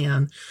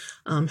scan,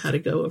 how to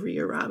go over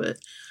your rabbit.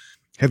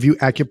 Have you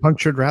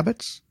acupunctured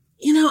rabbits?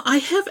 I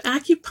have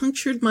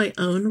acupunctured my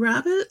own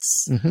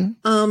rabbits, and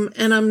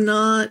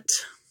I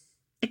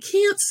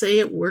can't say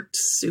it worked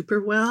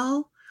super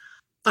well.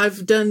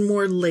 I've done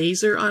more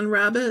laser on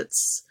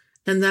rabbits,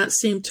 and that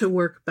seemed to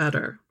work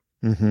better.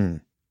 Mm-hmm.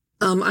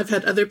 I've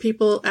had other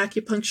people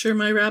acupuncture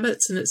my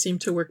rabbits, and it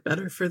seemed to work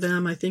better for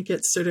them. I think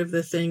it's sort of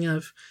the thing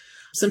of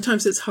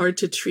sometimes it's hard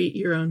to treat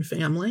your own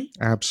family.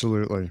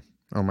 Absolutely.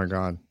 Oh my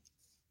God.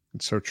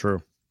 It's so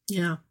true.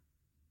 Yeah.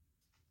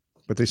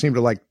 But they seem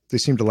to like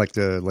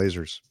the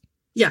lasers.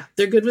 Yeah,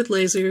 they're good with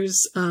lasers.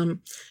 And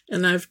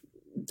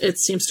it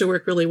seems to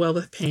work really well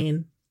with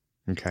pain.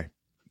 Okay.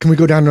 Can we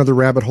go down another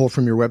rabbit hole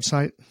from your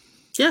website?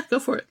 Yeah, go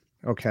for it.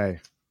 Okay.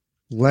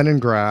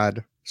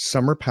 Leningrad,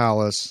 Summer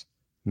Palace,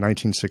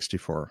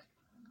 1964.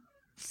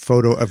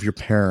 Photo of your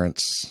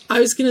parents. I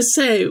was going to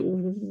say,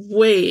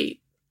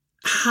 wait,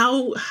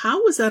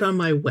 How was that on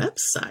my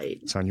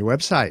website? It's on your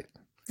website.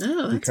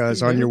 Oh, that's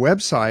Because weird. on your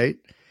website,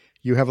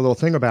 you have a little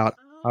thing about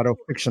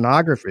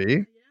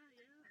autofictionography.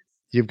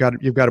 You've got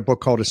a book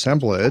called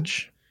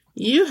Assemblage.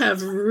 You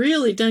have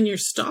really done your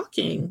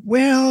stalking.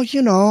 Well,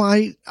 you know,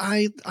 I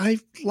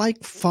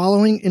like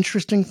following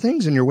interesting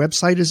things, and your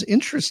website is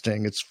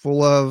interesting. It's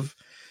full of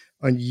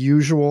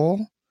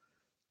unusual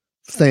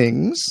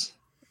things,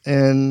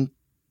 and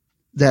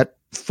that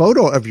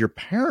photo of your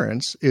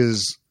parents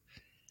is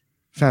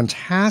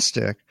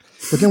fantastic.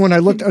 But then when I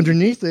looked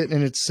underneath it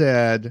and it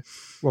said,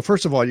 well,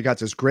 first of all, you got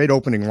this great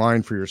opening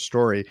line for your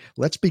story.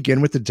 Let's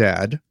begin with the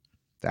dead.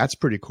 That's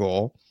pretty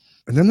cool.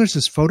 And then there's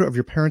this photo of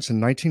your parents in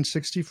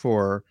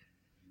 1964,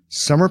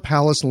 Summer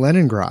Palace,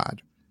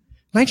 Leningrad.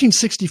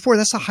 1964,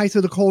 that's the height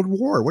of the Cold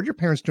War. What are your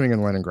parents doing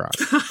in Leningrad?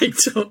 I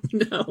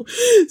don't know.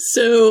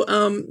 So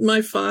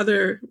my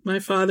father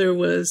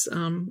was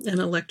an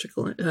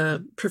electrical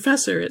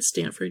professor at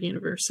Stanford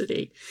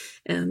University,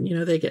 and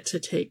they get to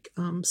take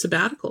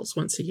sabbaticals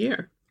once a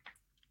year.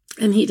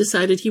 And he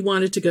decided he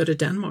wanted to go to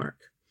Denmark.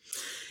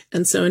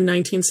 And so in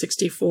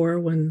 1964,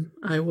 when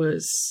I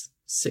was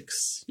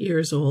 6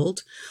 years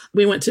old,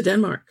 we went to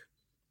Denmark.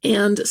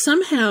 And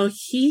somehow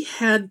he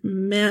had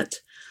met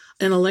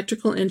an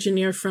electrical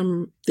engineer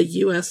from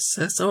the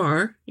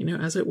USSR,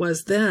 as it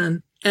was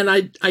then. And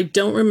I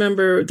don't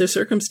remember the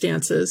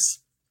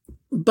circumstances,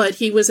 but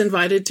he was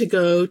invited to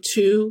go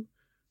to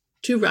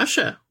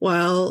Russia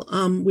while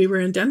we were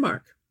in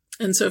Denmark.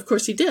 And so, of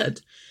course, he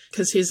did,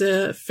 because he was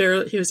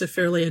a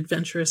fairly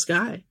adventurous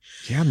guy.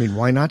 Yeah, I mean,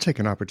 why not take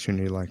an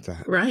opportunity like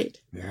that? Right.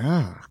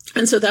 Yeah.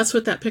 And so that's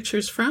what that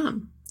picture's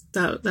from.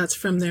 That's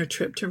from their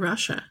trip to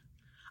Russia.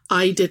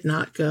 I did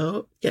not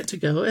get to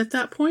go at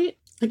that point.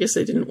 I guess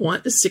I didn't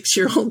want a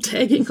 6-year-old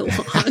tagging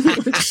along,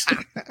 which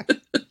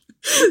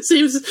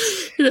seems,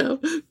 You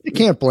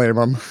can't blame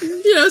them.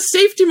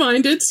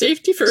 safety-minded,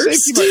 safety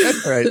first.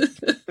 That's right.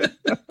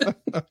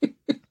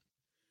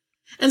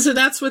 And so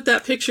that's what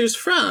that picture's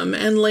from.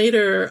 And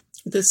later,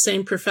 the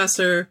same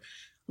professor,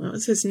 what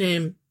was his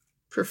name?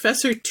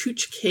 Professor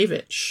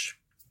Tuchkevich.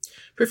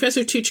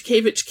 Professor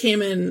Tuchkevich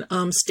came and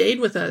stayed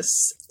with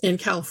us in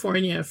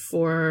California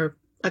for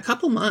a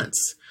couple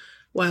months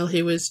while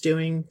he was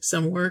doing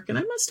some work. And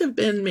I must have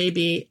been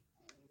maybe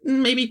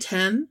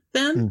 10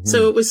 then. Mm-hmm.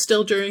 So it was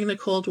still during the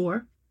Cold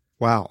War.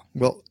 Wow.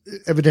 Well,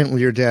 evidently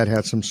your dad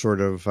had some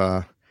sort of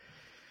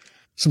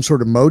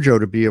mojo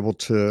to be able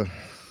to,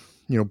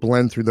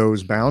 blend through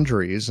those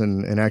boundaries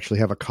and actually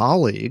have a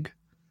colleague,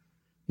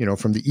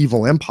 from the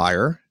evil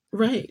empire.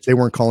 Right. They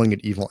weren't calling it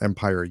evil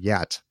empire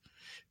yet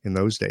in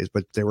those days,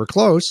 but they were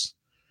close,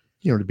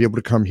 to be able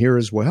to come here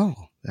as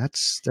well.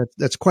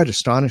 That's quite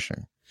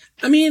astonishing.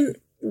 I mean,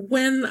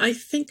 when I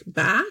think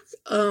back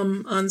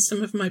on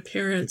some of my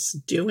parents'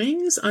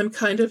 doings, I'm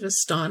kind of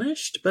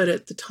astonished, but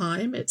at the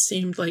time it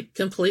seemed like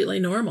completely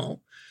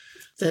normal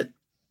that,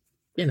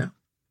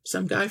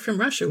 some guy from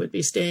Russia would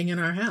be staying in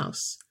our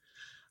house.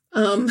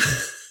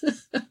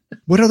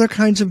 What other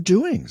kinds of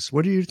doings?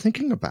 What are you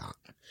thinking about?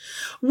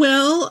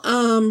 Well,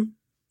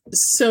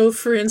 so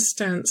for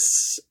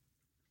instance,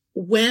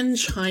 when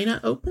China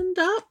opened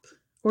up,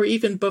 or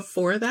even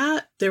before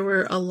that, there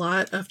were a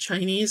lot of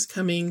Chinese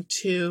coming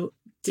to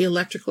the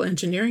electrical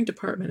engineering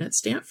department at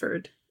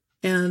Stanford.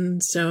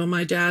 And so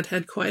my dad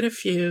had quite a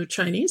few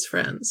Chinese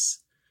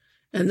friends.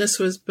 And this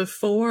was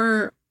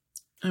before,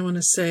 I want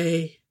to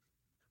say,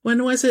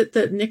 when was it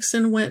that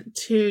Nixon went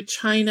to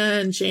China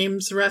and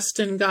James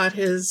Reston got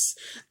his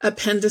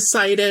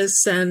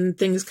appendicitis and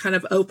things kind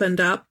of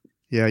opened up?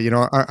 Yeah,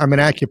 I'm an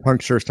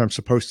acupuncturist. I'm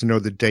supposed to know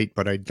the date,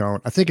 but I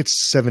don't. I think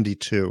it's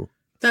 72.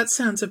 That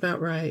sounds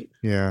about right.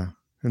 Yeah,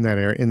 in that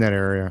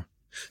area.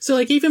 So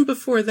even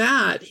before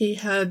that, he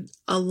had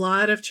a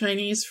lot of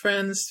Chinese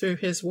friends through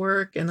his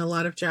work and a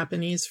lot of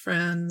Japanese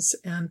friends.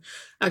 And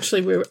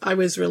actually, I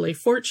was really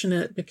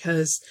fortunate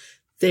because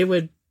they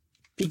would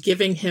be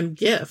giving him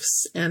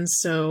gifts. And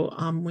so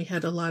we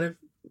had a lot of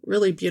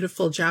really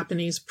beautiful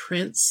Japanese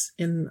prints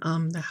in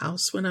the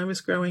house when I was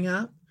growing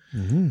up.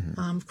 Mm-hmm.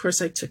 Of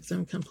course, I took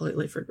them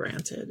completely for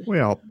granted.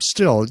 Well,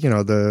 still,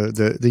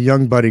 the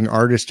young budding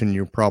artist in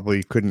you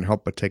probably couldn't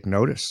help but take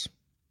notice.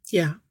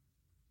 Yeah.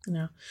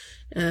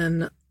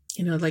 And,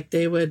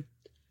 they would,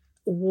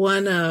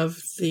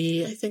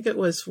 I think it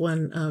was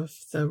one of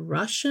the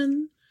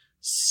Russian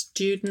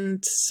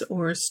students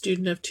or a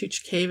student of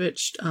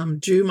Tuchkevich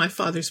drew my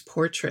father's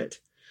portrait.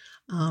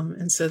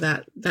 And so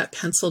that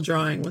pencil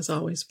drawing was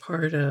always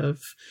part of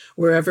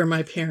wherever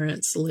my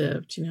parents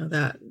lived.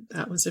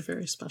 That was a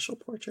very special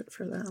portrait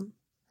for them.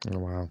 Oh,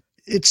 wow.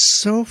 It's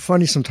so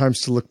funny sometimes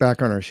to look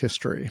back on our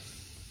history,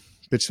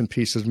 bits and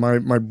pieces.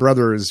 My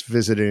brother is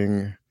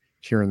visiting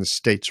here in the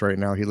States right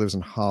now. He lives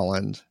in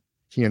Holland.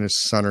 He and his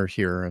son are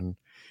here, and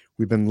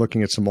we've been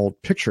looking at some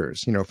old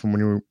pictures,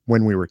 from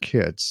when we were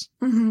kids.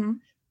 Mm-hmm.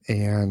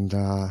 And,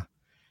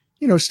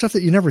 stuff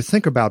that you never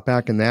think about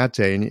back in that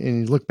day. And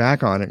you look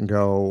back on it and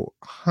go,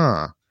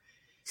 huh.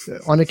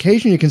 On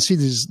occasion, you can see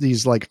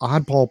these like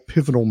oddball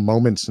pivotal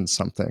moments in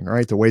something,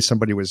 right? The way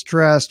somebody was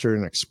dressed or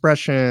an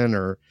expression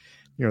or,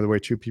 the way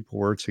two people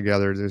work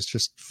together. There's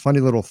just funny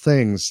little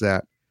things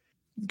that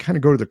kind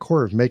of go to the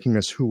core of making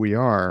us who we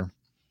are.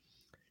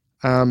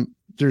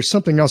 There's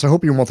something else. I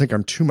hope you won't think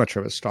I'm too much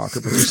of a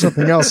stalker, but there's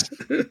something else.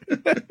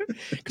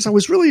 Because I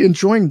was really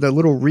enjoying the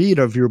little read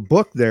of your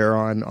book there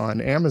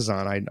on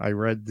Amazon. I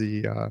read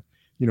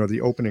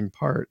the opening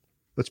part.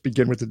 Let's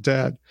begin with the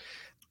dad.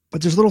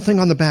 But there's a little thing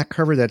on the back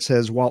cover that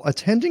says, while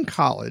attending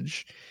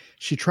college,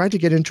 she tried to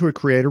get into a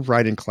creative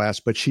writing class,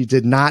 but she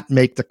did not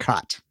make the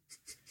cut.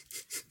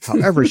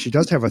 However, she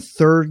does have a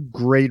third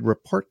grade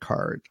report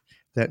card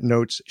that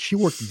notes she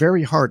worked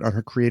very hard on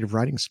her creative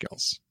writing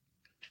skills.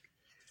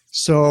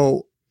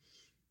 So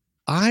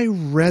I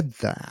read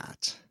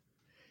that,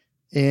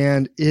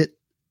 and it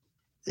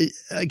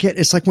again,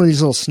 it's like one of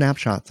these little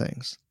snapshot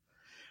things.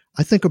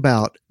 I think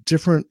about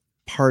different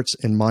parts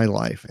in my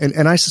life,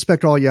 and I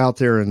suspect all you out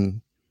there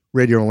in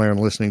radio land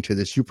listening to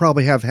this, you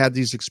probably have had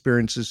these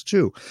experiences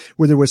too,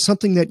 where there was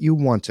something that you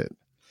wanted,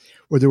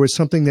 or there was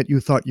something that you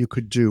thought you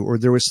could do, or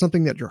there was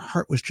something that your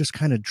heart was just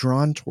kind of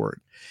drawn toward.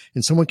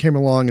 And someone came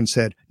along and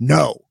said,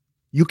 no,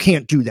 you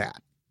can't do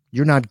that.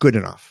 You're not good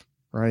enough,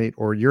 right?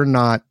 Or you're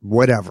not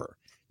whatever.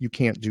 You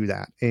can't do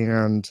that.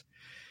 And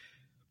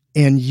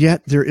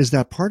yet there is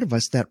that part of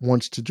us that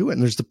wants to do it.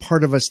 And there's the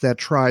part of us that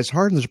tries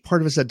hard. And there's a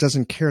part of us that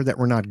doesn't care that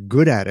we're not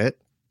good at it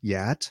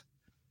yet.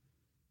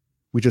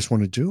 We just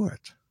want to do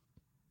it.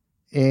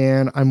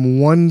 And I'm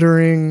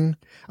wondering,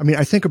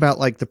 I think about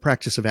like the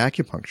practice of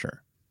acupuncture,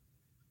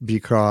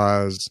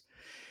 because,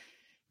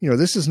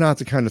 this is not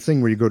the kind of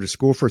thing where you go to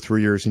school for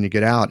 3 years and you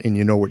get out and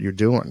you know what you're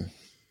doing.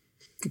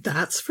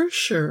 That's for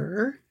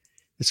sure.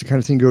 It's the kind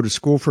of thing you go to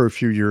school for a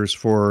few years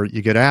for,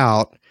 you get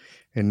out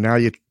and now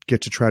you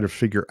get to try to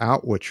figure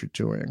out what you're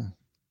doing.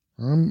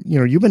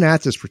 You've been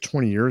at this for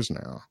 20 years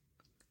now.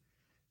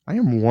 I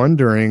am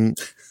wondering,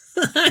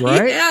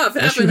 right?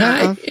 Haven't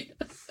I?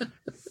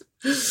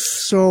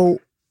 So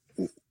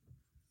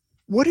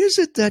what is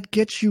it that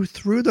gets you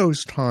through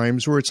those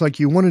times where it's like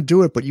you want to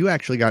do it, but you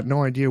actually got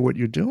no idea what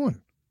you're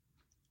doing?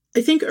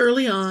 I think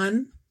early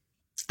on,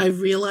 I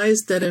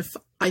realized that if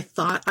I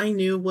thought I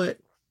knew what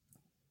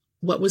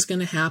was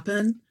going to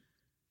happen,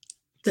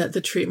 that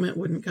the treatment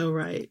wouldn't go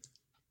right.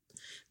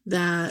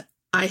 That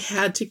I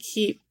had to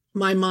keep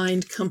my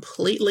mind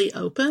completely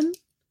open,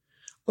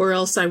 or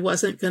else I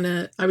was going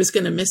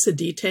to miss a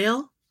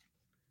detail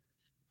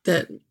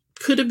that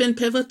could have been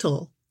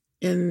pivotal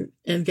in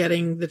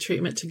getting the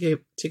treatment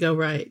to go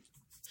right.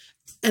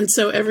 And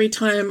so every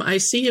time I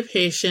see a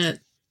patient,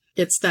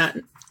 it's that,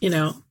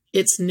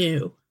 it's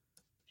new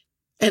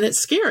and it's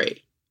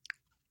scary,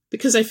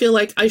 because I feel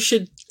like I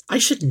should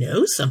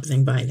know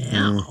something by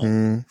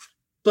now,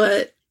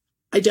 but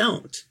I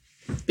don't,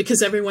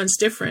 because everyone's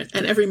different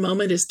and every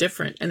moment is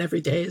different and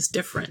every day is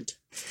different.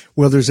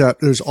 Well,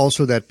 there's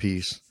also that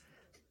piece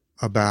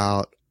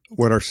about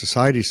what our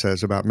society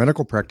says about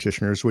medical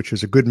practitioners, which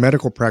is a good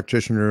medical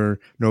practitioner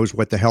knows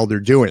what the hell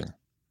they're doing,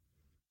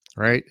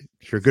 right?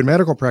 If you're a good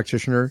medical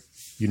practitioner,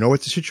 you know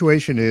what the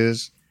situation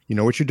is, you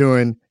know what you're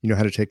doing, you know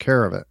how to take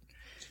care of it.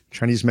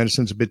 Chinese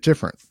medicine's a bit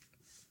different.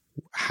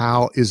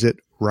 How is it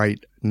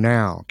right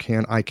now?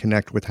 Can I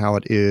connect with how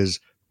it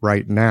is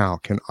right now?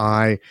 Can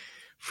I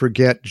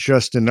forget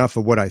just enough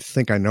of what I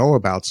think I know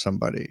about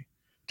somebody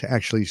to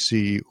actually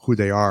see who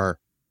they are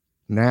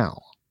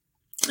now?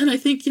 And I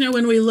think,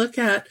 when we look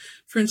at,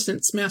 for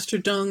instance, Master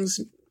Dong's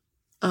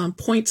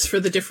points for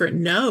the different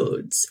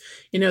nodes,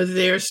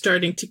 they're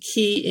starting to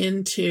key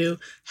into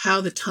how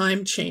the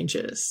time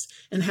changes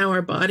and how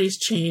our bodies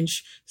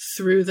change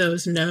through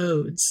those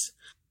nodes.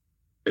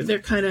 They're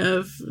kind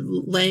of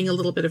laying a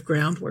little bit of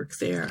groundwork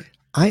there.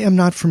 I am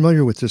not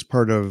familiar with this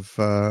part of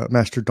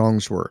Master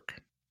Dong's work.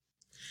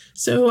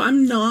 So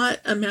I'm not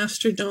a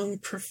Master Dong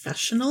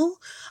professional,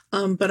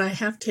 but I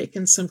have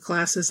taken some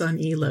classes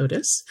on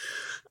E-Lotus.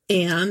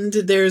 And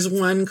there's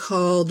one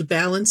called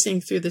Balancing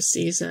Through the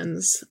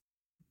Seasons.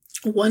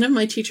 One of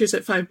my teachers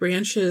at Five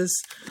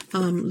Branches,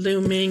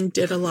 Liu Ming,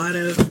 did a lot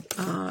of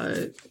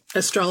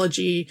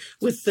astrology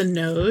with the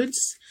nodes.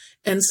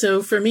 And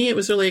so for me, it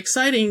was really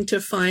exciting to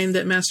find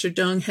that Master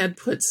Dong had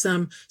put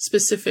some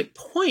specific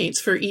points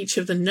for each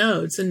of the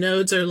nodes. The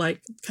nodes are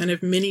like kind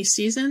of mini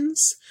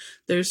seasons.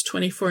 There's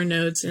 24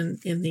 nodes in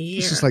the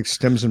year. This is like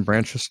stems and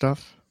branches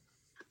stuff?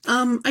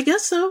 I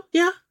guess so,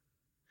 yeah.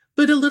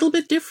 But a little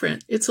bit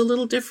different. It's a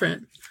little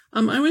different. I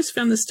always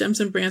found the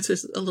stems and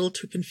branches a little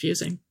too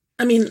confusing.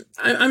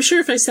 I'm sure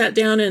if I sat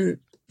down and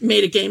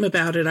made a game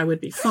about it, I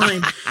would be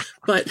fine.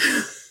 But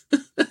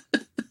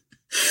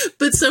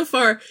so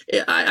far,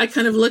 I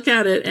kind of look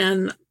at it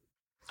and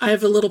I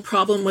have a little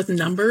problem with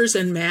numbers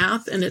and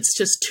math, and it's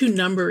just too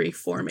numbery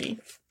for me.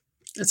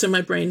 And so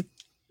my brain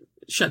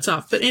shuts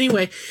off. But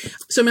anyway,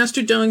 so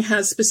Master Dong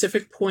has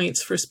specific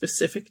points for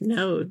specific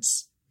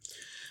nodes.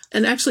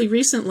 And actually,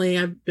 recently,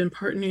 I've been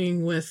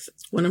partnering with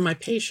one of my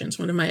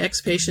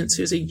ex-patients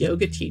who's a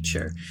yoga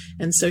teacher.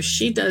 And so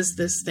she does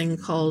this thing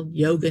called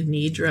Yoga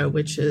Nidra,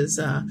 which is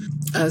a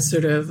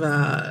sort of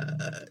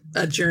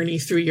a journey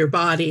through your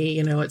body.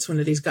 It's one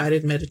of these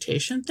guided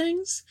meditation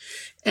things.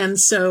 And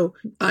so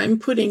I'm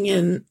putting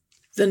in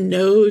the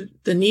node,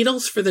 the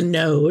needles for the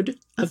node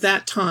of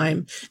that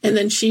time. And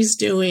then she's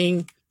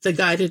doing the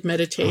guided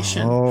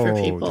meditation for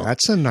people.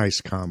 That's a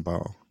nice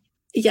combo.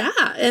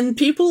 Yeah. And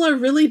people are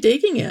really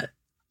digging it.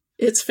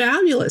 It's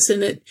fabulous.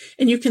 And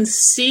you can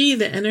see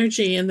the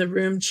energy in the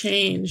room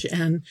change.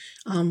 And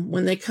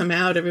when they come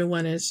out,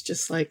 everyone is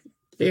just like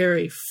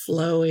very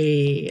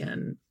flowy,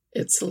 and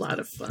it's a lot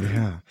of fun.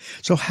 Yeah.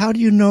 So how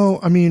do you know?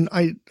 I mean,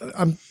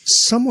 I'm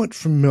somewhat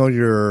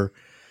familiar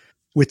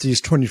with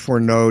these 24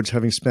 nodes,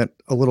 having spent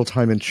a little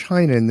time in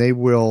China, and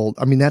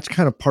that's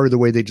kind of part of the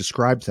way they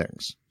describe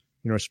things,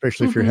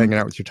 especially if you're hanging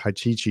out with your Tai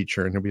Chi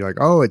teacher, and he'll be like,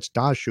 oh, it's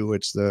Dashu,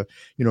 it's the,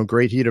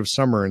 great heat of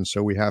summer. And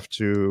so we have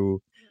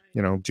to,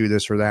 do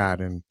this or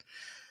that. And,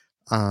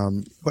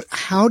 but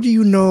how do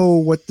you know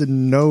what the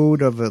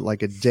node of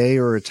a day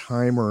or a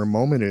time or a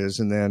moment is,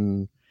 and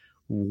then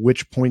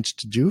which points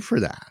to do for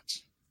that?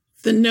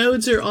 The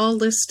nodes are all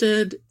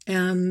listed,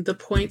 and the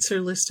points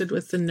are listed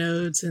with the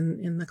nodes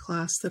in the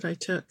class that I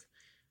took.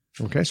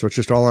 Okay. So it's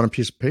just all on a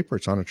piece of paper.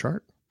 It's on a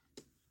chart.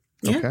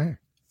 Yeah. Okay.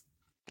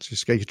 So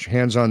just get your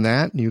hands on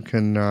that, and you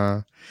can,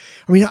 I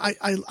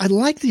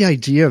like the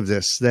idea of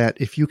this,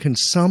 that if you can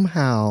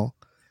somehow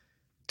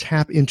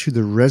tap into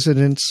the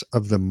resonance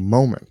of the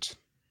moment,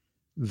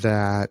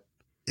 that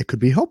it could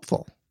be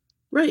helpful.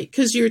 Right.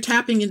 Because you're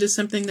tapping into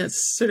something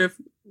that's sort of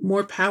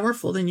more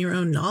powerful than your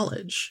own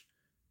knowledge,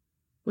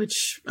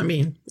 which,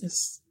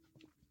 is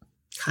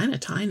kind of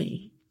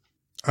tiny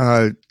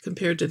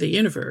compared to the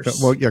universe.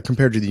 Well, yeah,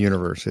 compared to the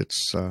universe,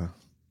 it's,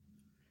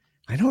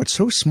 I know it's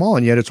so small,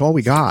 and yet it's all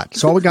we got.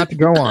 It's all we got to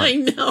go on. I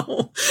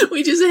know.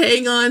 We just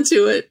hang on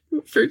to it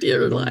for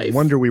dear life. No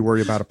wonder we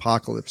worry about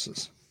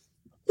apocalypses.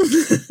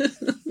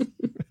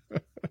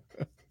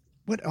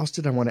 What else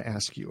did I want to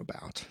ask you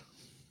about?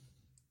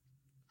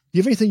 Do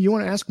you have anything you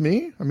want to ask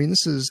me?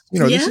 This is,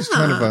 this is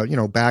kind of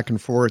a, back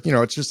and forth,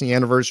 it's just the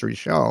anniversary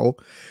show.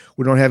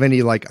 We don't have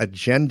any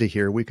agenda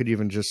here. We could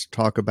even just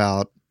talk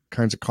about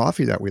kinds of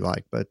coffee that we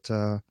like. But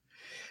I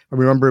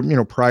remember,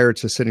 prior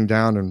to sitting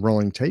down and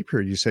rolling tape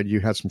here, you said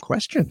you had some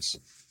questions.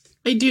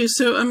 I do.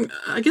 So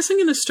I guess I'm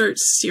going to start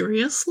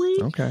seriously.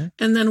 Okay.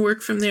 And then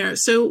work from there.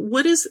 So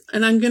what is,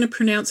 and I'm going to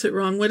pronounce it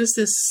wrong, what is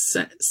this?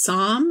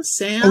 Sam?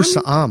 Oh,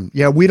 Sam.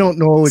 Yeah, we don't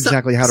know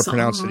exactly how to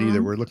pronounce it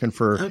either. We're looking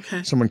for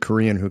someone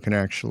Korean who can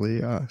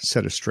actually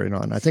set us straight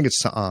on. I think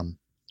it's Sam.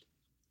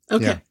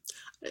 Okay.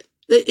 Yeah.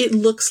 It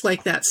looks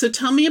like that. So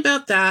tell me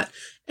about that,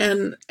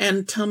 and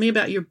tell me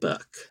about your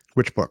book.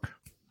 Which book?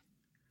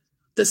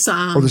 The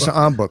Sam. Oh, the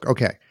Sam book.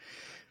 Okay.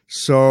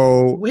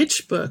 So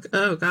which book?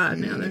 Oh God,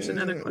 now there's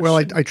another question.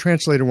 Well, I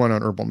translated one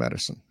on herbal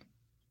medicine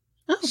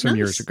some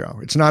years ago.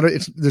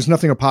 There's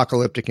nothing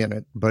apocalyptic in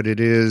it, but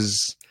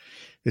it's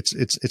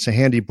a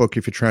handy book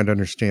if you're trying to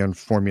understand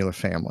formula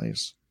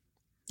families.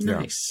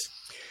 Nice.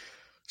 Yeah.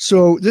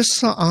 So this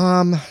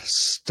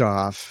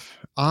stuff,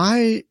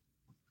 I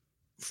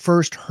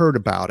first heard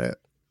about it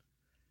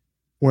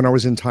when I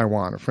was in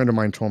Taiwan. A friend of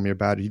mine told me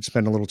about it. He'd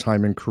spent a little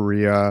time in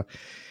Korea.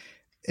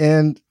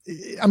 And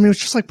it was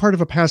just like part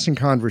of a passing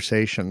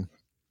conversation.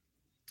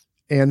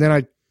 And then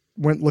I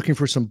went looking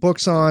for some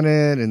books on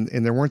it,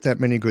 and there weren't that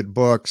many good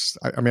books.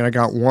 I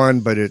got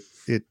one, but it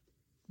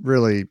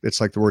really, it's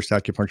like the worst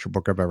acupuncture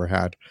book I've ever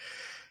had.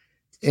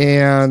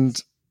 And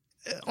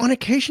on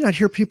occasion I'd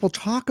hear people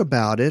talk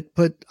about it,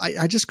 but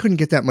I just couldn't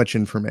get that much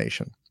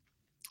information.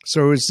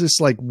 So it was this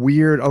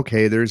weird,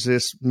 okay, there's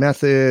this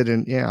method,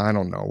 and I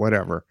don't know,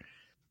 whatever.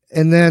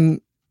 And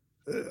then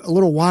a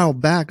little while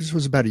back, this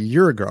was about a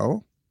year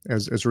ago,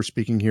 as we're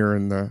speaking here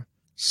in the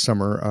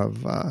summer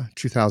of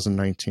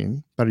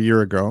 2019, about a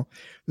year ago,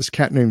 this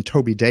cat named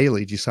Toby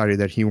Daly decided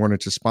that he wanted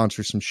to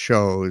sponsor some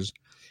shows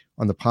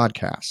on the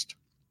podcast.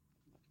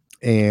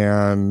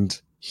 And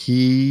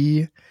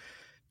we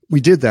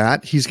did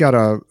that. He's got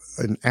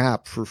an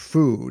app for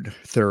food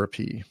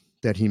therapy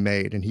that he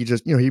made. And he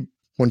just, he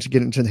wanted to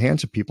get it into the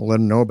hands of people, let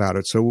them know about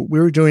it. So we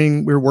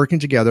were working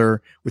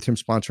together with him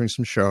sponsoring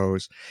some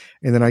shows.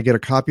 And then I get a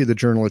copy of the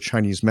Journal of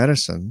Chinese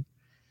Medicine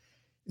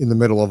in the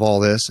middle of all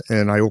this.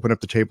 And I open up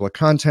the table of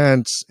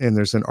contents, and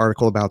there's an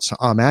article about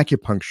Sam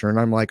acupuncture. And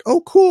I'm like,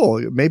 oh,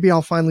 cool. Maybe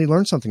I'll finally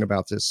learn something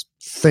about this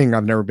thing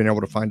I've never been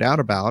able to find out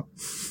about.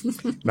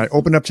 And I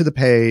open up to the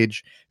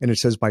page, and it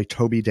says by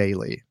Toby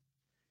Daly.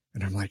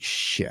 And I'm like,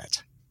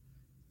 shit.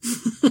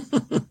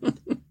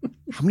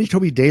 How many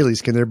Toby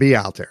Dalys can there be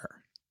out there?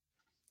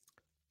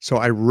 So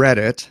I read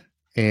it,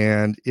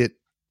 and it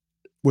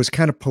was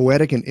kind of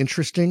poetic and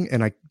interesting,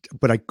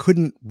 but I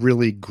couldn't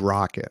really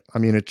grok it.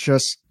 It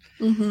just,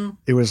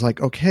 it was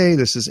like, okay,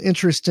 this is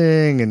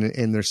interesting,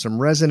 and there's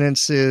some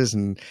resonances,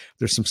 and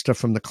there's some stuff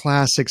from the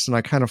classics, and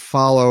I kind of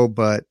follow,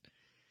 but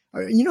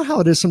you know how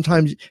it is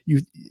sometimes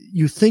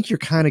you think you're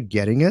kind of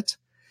getting it,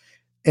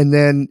 and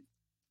then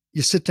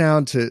you sit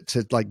down to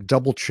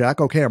double check,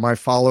 okay, am I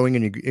following?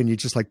 And you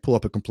just pull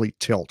up a complete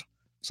tilt.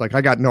 It's like,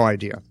 I got no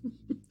idea.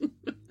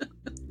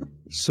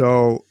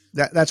 So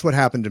that's what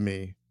happened to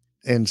me.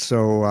 And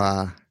so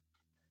I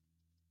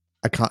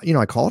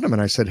called him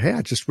and I said, hey,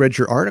 I just read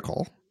your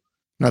article.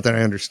 Not that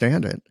I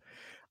understand it.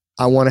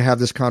 I want to have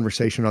this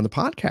conversation on the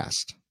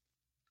podcast.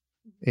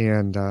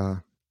 And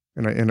I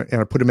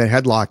put him in a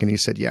headlock and he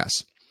said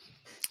yes.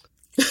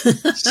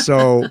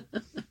 So,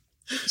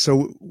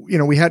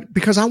 we had,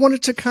 because I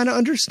wanted to kind of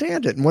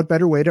understand it, and what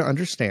better way to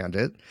understand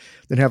it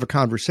than have a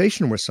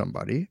conversation with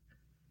somebody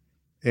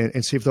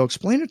and see if they'll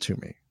explain it to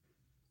me.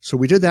 So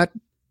we did that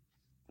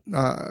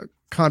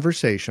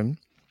conversation.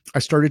 I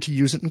started to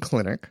use it in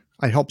clinic.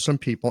 I helped some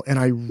people, and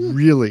I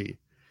really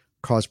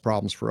caused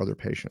problems for other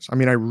patients. I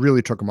mean, I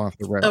really took them off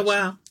the rails. Oh,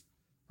 wow.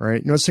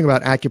 Right. You know, this thing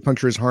about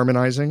acupuncture is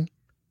harmonizing.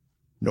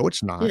 No,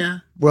 it's not. Yeah.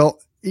 Well,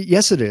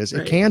 yes, it is.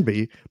 Right. It can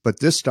be, but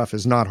this stuff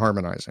is not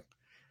harmonizing.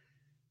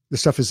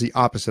 This stuff is the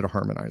opposite of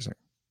harmonizing.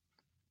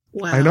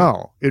 Wow. I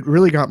know. It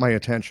really got my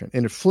attention,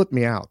 and it flipped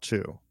me out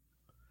too.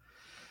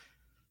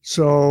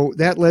 So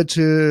that led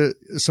to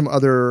some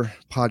other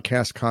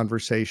podcast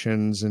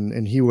conversations,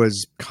 and he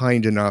was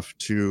kind enough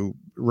to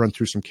run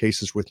through some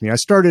cases with me. I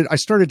started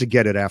to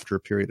get it after a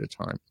period of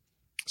time.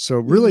 So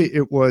really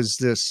it was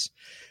this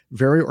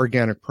very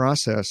organic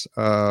process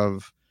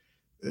of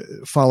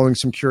following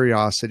some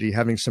curiosity,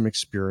 having some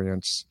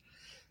experience,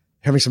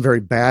 having some very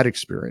bad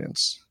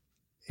experience,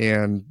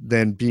 and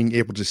then being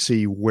able to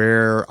see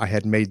where I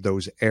had made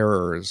those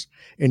errors.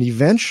 And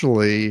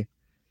eventually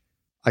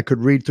I could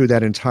read through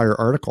that entire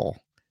article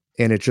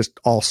and it just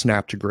all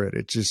snapped to grid.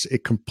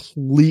 It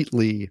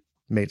completely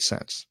made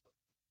sense.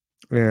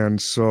 And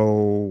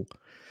so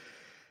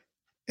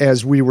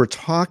as we were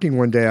talking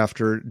one day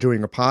after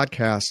doing a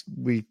podcast,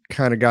 we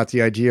kind of got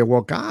the idea,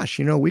 well, gosh,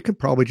 we could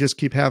probably just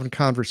keep having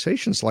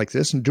conversations like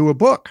this and do a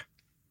book.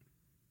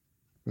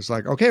 It's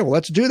like, okay, well,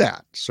 let's do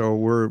that. So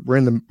we're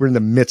in the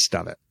midst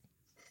of it.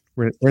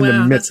 We're in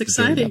the midst that's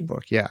of doing exciting. that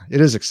book. Yeah,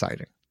 it is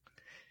exciting.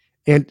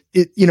 And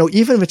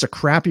even if it's a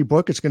crappy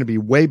book, it's going to be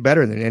way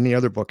better than any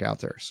other book out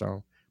there.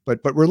 So,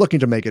 but we're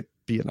looking to make it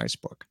be a nice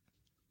book.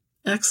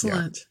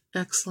 Excellent.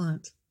 Yeah.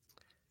 Excellent.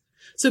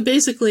 So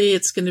basically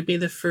it's going to be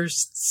the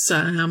first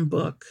SAM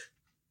book.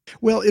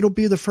 Well, it'll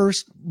be the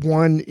first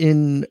one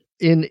in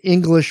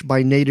English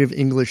by native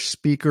English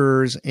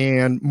speakers.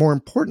 And more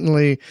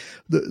importantly,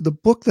 the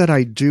book that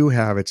I do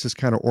have, it's this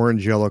kind of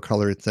orange yellow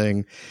colored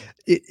thing.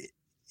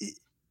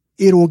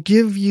 It'll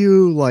give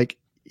you, like,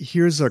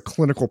 here's a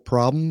clinical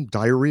problem,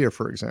 diarrhea,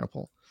 for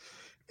example.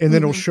 And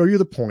then it'll show you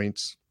the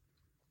points,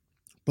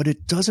 but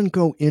it doesn't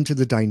go into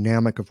the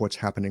dynamic of what's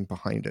happening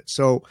behind it.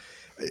 So,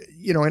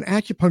 in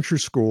acupuncture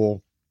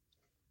school,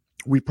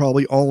 we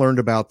probably all learned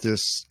about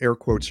this, air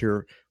quotes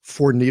here,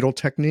 4-needle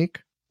technique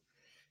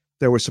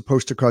that was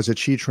supposed to cause a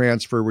chi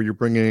transfer, where you're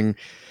bringing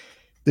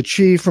the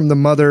chi from the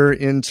mother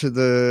into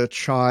the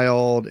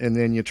child, and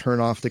then you turn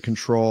off the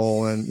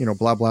control and,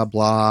 blah, blah,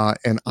 blah.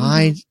 And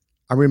I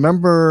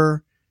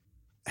remember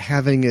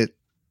having it,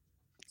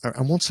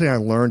 I won't say I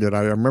learned it.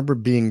 I remember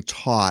being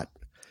taught,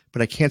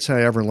 but I can't say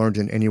I ever learned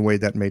in any way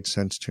that made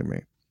sense to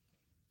me.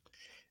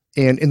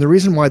 And the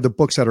reason why the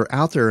books that are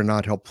out there are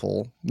not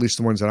helpful, at least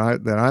the ones that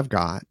I've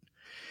got,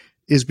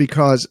 is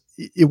because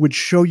it would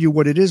show you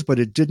what it is, but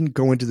it didn't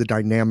go into the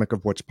dynamic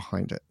of what's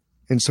behind it.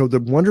 And so the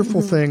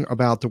wonderful thing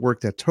about the work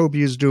that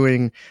Toby is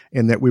doing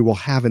and that we will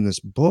have in this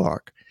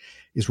book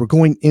is we're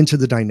going into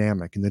the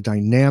dynamic. And the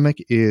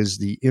dynamic is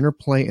the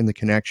interplay and the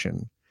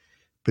connection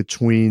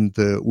between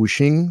the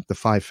Wuxing, the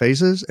 5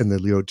 phases, and the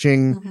Liu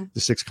Jing, the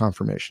 6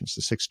 conformations,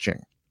 the 6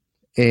 Jing.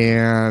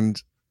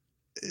 And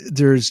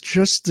there's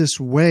just this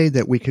way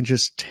that we can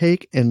just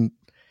take and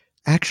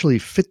actually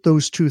fit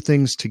those two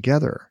things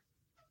together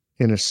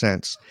in a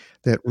sense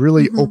that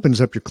really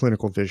opens up your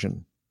clinical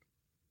vision.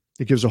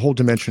 It gives a whole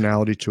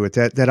dimensionality to it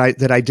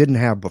that I didn't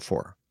have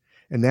before.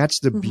 And that's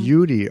the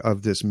beauty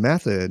of this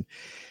method,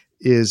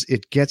 is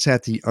it gets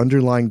at the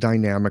underlying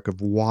dynamic of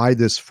why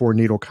this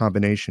 4-needle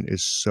combination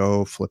is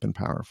so flippin'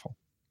 powerful.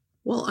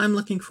 Well, I'm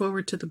looking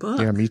forward to the book.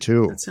 Yeah, me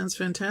too. That sounds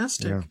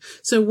fantastic. Yeah.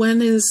 So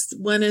when is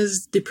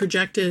the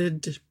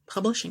projected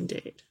publishing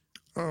date?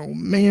 Oh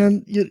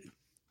man,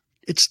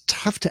 it's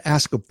tough to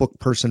ask a book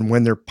person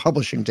when their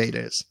publishing date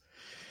is.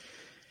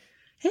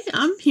 Hey,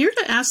 I'm here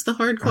to ask the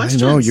hard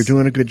questions. I know, you're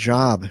doing a good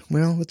job.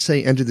 Well, let's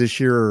say end of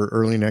this year or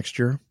early next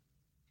year.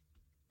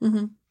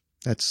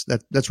 That's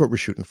what we're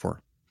shooting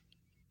for.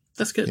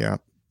 That's good. Yeah.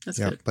 That's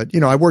good. But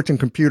I worked in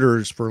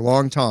computers for a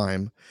long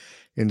time.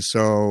 And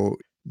so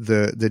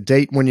the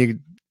date when you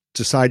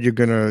decide you're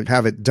going to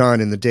have it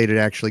done and the date it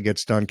actually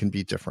gets done can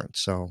be different.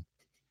 So,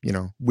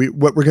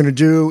 what we're going to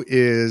do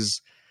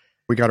is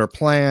we got our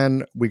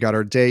plan, we got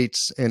our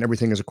dates, and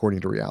everything is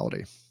according to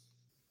reality.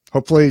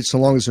 Hopefully, so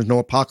long as there's no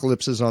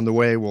apocalypses on the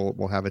way,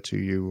 we'll have it to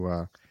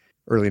you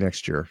early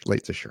next year,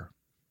 late this year.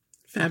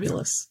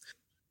 Fabulous.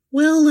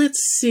 Well, let's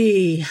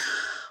see.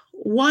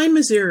 Why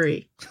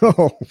Missouri?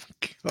 Oh,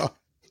 God.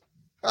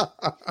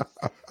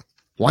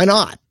 Why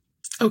not?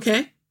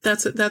 Okay.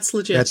 That's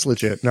legit. That's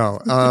legit. No.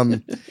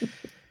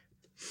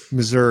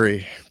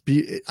 Missouri.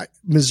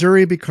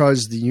 Missouri,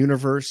 because the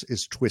universe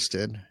is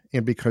twisted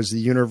and because the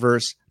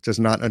universe does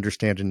not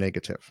understand a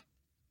negative.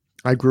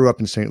 I grew up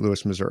in St.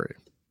 Louis, Missouri.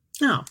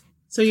 Oh,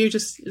 so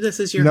this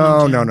is your No.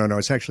 hometown. No.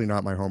 It's actually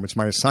not my home. It's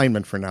my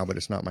assignment for now, but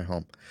it's not my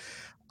home.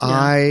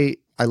 I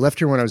left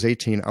here when I was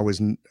 18.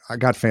 I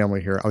got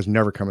family here. I was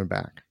never coming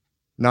back.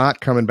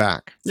 Not coming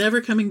back. Never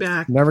coming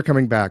back. Never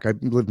coming back. I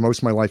lived most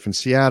of my life in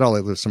Seattle. I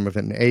lived some of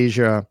it in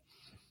Asia.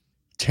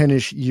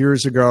 10-ish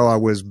years ago, I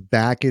was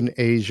back in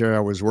Asia. I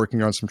was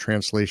working on some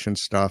translation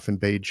stuff in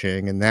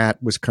Beijing, and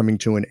that was coming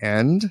to an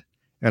end.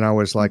 And I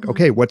was like,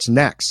 okay, what's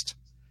next?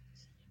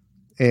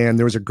 And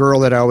there was a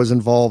girl that I was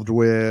involved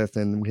with,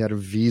 and we had a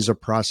visa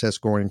process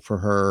going for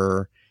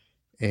her.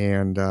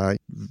 And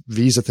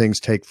visa things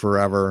take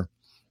forever.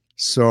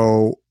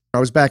 So I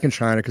was back in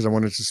China because I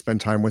wanted to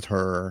spend time with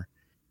her.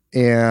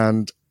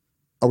 And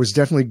I was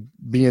definitely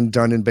being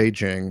done in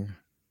Beijing.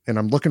 And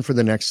I'm looking for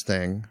the next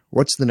thing.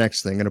 What's the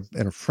next thing? And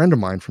a friend of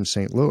mine from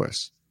St.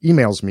 Louis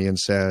emails me and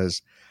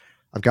says,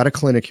 I've got a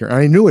clinic here. And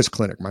I knew his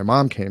clinic. My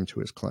mom came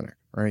to his clinic,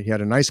 right? He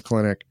had a nice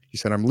clinic. He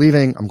said, I'm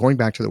leaving. I'm going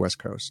back to the West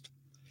Coast.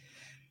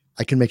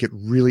 I can make it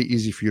really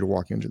easy for you to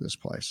walk into this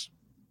place.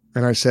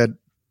 And I said,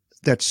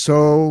 that's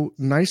so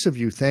nice of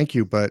you. Thank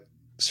you. But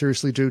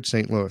seriously, dude,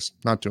 St. Louis,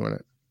 not doing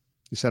it.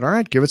 He said, all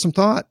right, give it some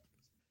thought.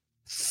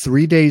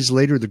 3 days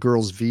later, the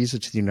girl's visa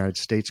to the United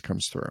States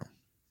comes through.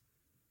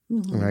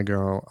 Mm-hmm. And I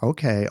go,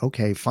 okay,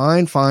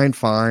 fine.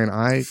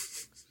 I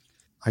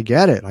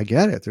get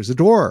it. There's a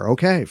door.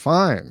 Okay,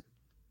 fine.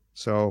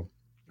 So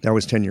that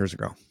was 10 years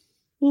ago.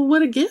 Well,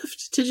 what a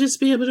gift to just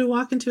be able to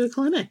walk into a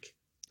clinic.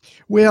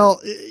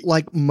 Well,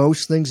 like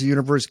most things the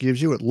universe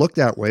gives you, it looked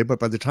that way. But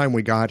by the time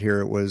we got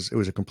here, it was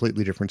a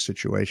completely different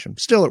situation.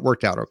 Still, it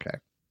worked out okay.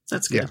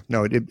 That's good. Yeah,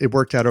 no, it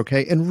worked out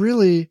okay. And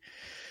really,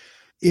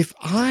 if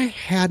I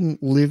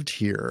hadn't lived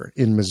here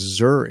in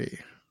Missouri,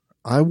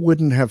 I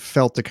wouldn't have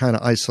felt the kind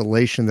of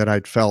isolation that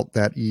I'd felt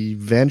that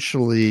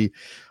eventually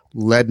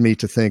led me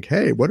to think,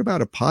 hey, what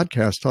about a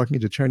podcast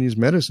talking to Chinese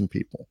medicine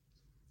people?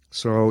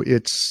 So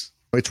it's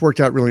worked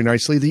out really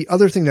nicely. The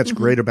other thing that's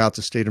great about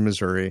the state of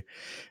Missouri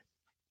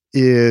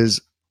is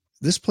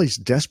this place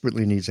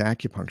desperately needs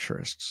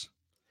acupuncturists.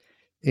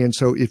 And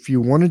so if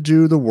you want to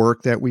do the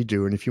work that we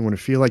do, and if you want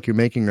to feel like you're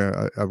making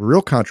a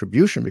real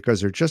contribution, because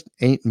there just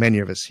ain't many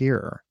of us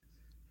here,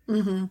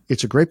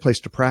 it's a great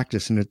place to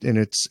practice. And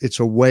it's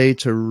a way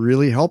to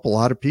really help a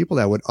lot of people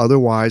that would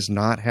otherwise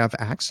not have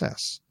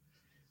access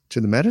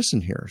to the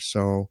medicine here.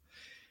 So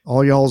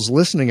all y'all's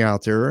listening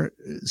out there,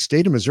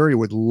 state of Missouri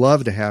would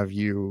love to have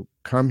you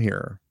come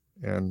here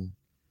and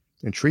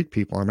treat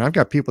people. I mean, I've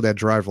got people that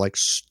drive like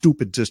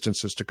stupid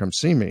distances to come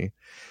see me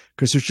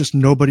because there's just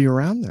nobody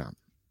around them.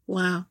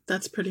 Wow,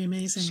 that's pretty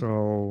amazing.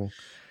 So,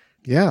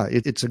 yeah,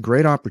 it's a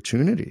great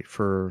opportunity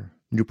for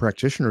new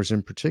practitioners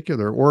in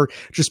particular, or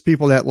just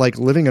people that like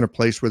living in a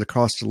place where the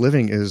cost of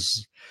living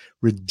is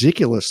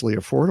ridiculously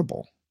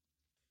affordable.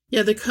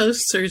 Yeah, the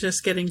coasts are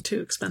just getting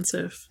too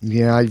expensive.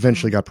 Yeah, I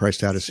eventually got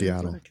priced out of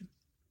Seattle.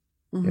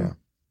 Yeah.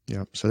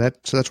 So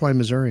that's why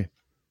Missouri.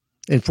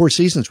 In Four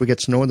Seasons, we get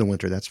snow in the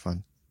winter. That's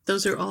fun.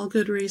 Those are all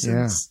good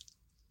reasons. Yeah.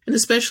 And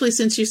especially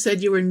since you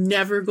said you were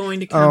never going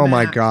to come back. Oh,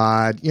 my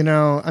God.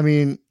 I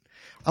mean,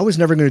 I was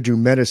never going to do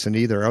medicine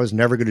either. I was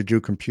never going to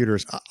do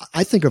computers.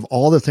 I think of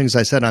all the things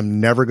I said I'm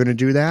never going to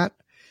do that.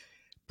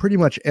 Pretty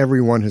much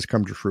everyone has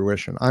come to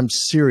fruition. I'm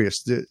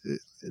serious. The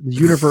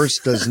universe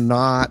does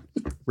not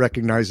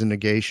recognize a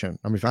negation.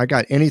 I mean, if I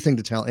got anything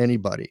to tell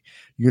anybody,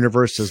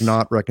 universe does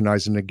not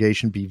recognize a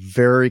negation. Be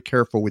very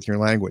careful with your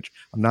language.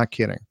 I'm not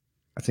kidding.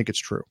 I think it's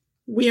true.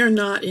 We are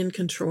not in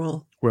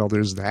control. Well,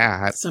 there's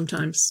that.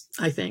 Sometimes,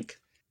 I think.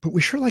 But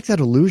we sure like that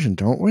illusion,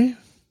 don't we?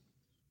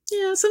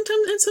 Yeah,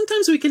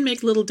 sometimes we can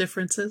make little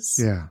differences.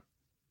 Yeah.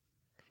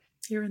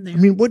 Here and there.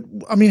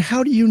 I mean,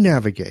 how do you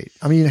navigate?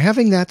 I mean,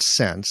 having that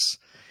sense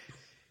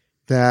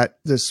that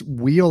this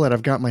wheel that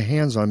I've got my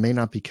hands on may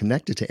not be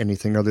connected to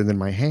anything other than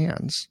my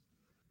hands.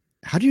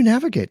 How do you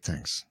navigate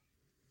things?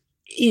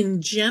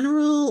 In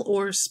general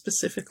or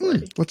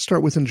specifically? Let's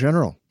start with in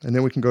general, and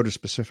then we can go to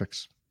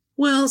specifics.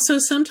 Well, so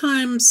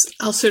sometimes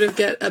I'll sort of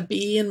get a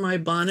bee in my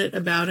bonnet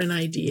about an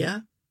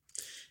idea,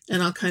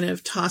 and I'll kind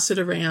of toss it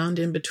around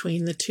in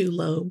between the two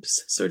lobes,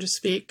 so to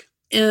speak.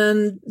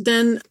 And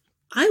then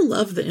I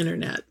love the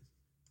internet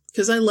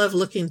because I love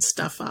looking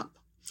stuff up.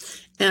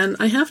 And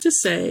I have to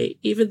say,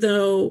 even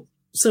though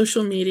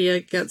social media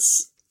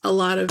gets a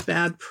lot of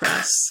bad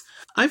press,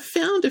 I've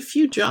found a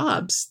few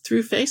jobs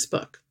through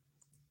Facebook.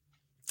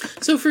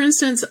 So for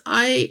instance,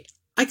 I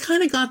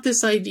kind of got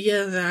this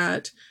idea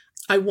that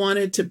I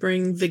wanted to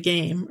bring the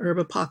game, Herb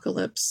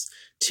Apocalypse,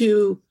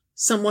 to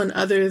someone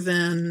other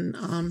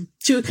than,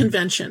 to a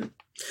convention.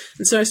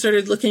 And so I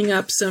started looking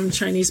up some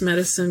Chinese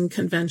medicine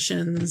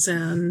conventions,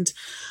 and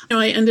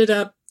I ended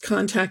up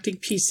contacting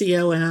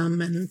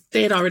PCOM, and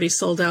they had already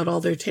sold out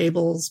all their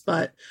tables,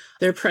 but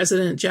their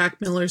president, Jack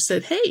Miller,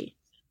 said, hey,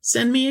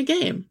 send me a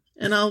game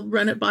and I'll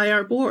run it by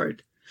our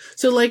board.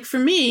 So like for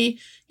me,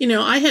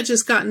 I had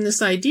just gotten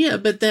this idea,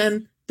 but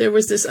then there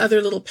was this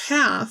other little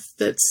path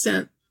that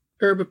sent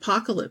Herb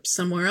Apocalypse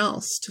somewhere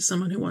else to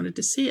someone who wanted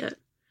to see it.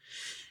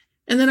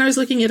 And then I was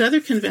looking at other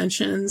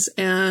conventions,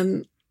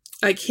 and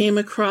I came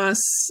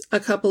across a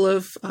couple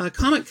of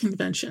comic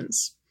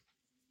conventions.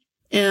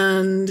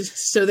 And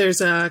so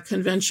there's a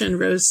convention,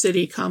 Rose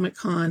City Comic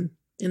Con,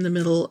 in the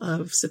middle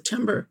of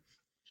September.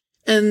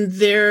 And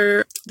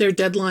their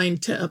deadline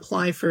to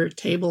apply for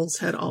tables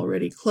had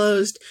already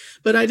closed,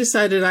 but I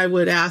decided I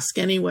would ask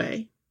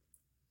anyway.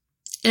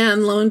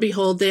 And lo and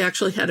behold, they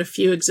actually had a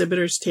few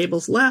exhibitors'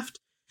 tables left.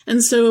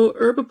 And so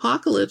Herb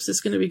Apocalypse is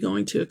going to be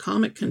going to a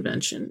comic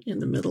convention in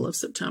the middle of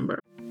September.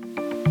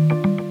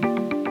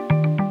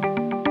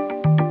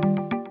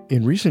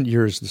 In recent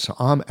years, the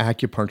Sa'am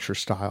acupuncture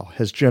style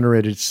has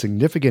generated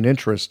significant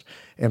interest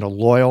and a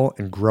loyal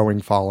and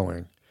growing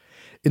following.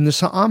 In the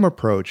Sa'am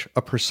approach,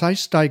 a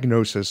precise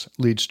diagnosis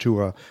leads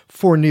to a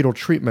 4-needle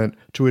treatment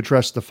to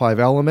address the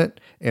 5-element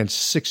and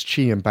 6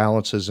 qi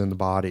imbalances in the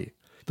body.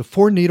 The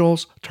 4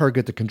 needles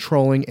target the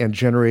controlling and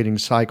generating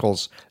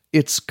cycles.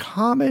 It's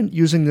common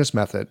using this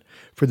method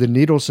for the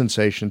needle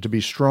sensation to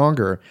be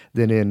stronger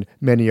than in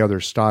many other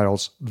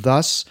styles.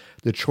 Thus,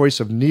 the choice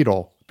of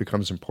needle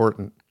becomes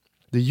important.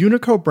 The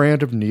Unico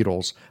brand of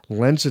needles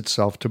lends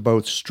itself to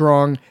both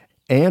strong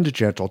and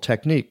gentle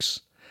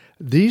techniques.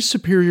 These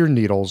superior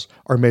needles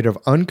are made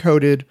of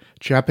uncoated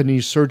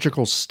Japanese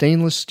surgical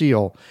stainless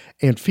steel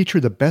and feature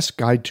the best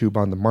guide tube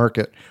on the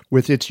market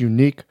with its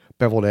unique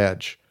beveled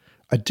edge.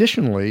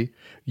 Additionally,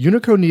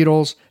 Unico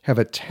needles have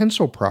a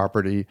tensile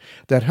property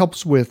that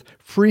helps with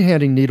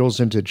freehanding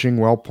needles into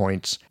Jingwell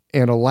points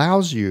and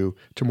allows you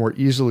to more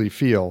easily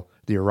feel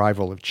the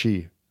arrival of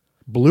qi.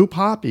 Blue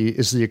Poppy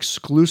is the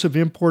exclusive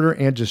importer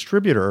and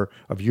distributor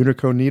of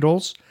Unico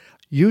needles.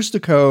 Use the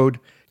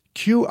code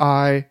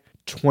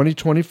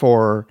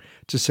QI2024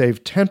 to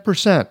save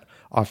 10%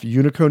 off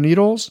Unico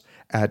needles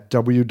at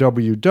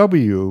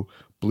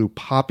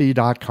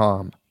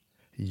www.bluepoppy.com.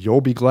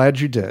 You'll be glad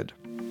you did.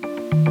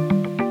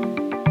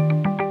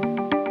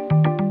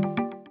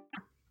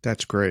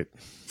 That's great.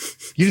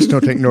 You just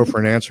don't take no for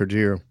an answer, do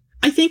you?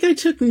 I think I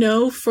took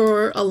no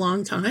for a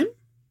long time.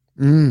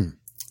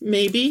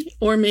 Maybe,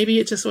 or maybe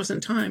it just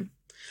wasn't time.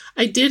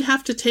 I did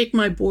have to take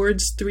my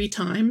boards 3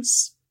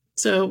 times,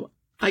 so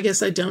I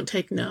guess I don't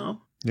take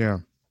no. Yeah.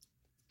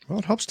 Well,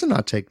 it helps to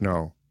not take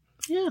no.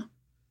 Yeah.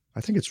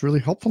 I think it's really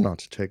helpful not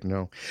to take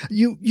no.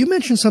 You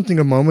mentioned something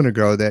a moment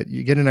ago that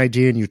you get an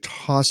idea and you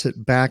toss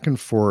it back and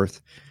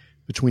forth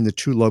between the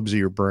 2 lobes of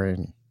your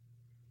brain.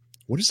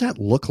 What does that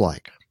look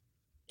like?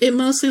 It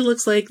mostly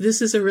looks like,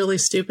 this is a really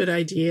stupid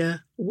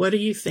idea. What are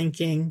you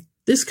thinking?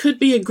 This could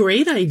be a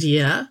great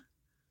idea.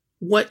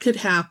 What could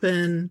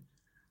happen?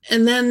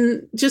 And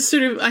then just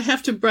sort of, I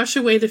have to brush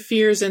away the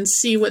fears and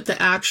see what the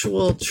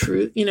actual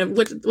truth,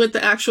 what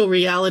the actual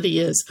reality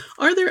is.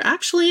 Are there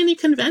actually any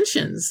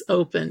conventions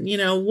open?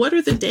 What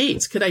are the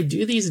dates? Could I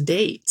do these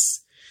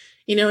dates?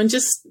 And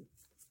just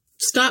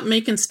stop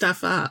making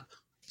stuff up.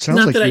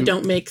 Not like that I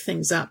don't make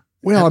things up.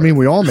 Well, I mean,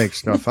 we all make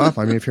stuff up.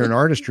 I mean, if you're an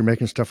artist, you're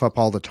making stuff up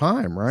all the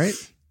time, right?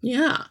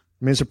 Yeah. I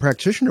mean, as a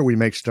practitioner, we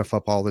make stuff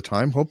up all the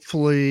time.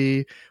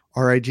 Hopefully,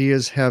 our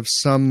ideas have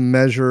some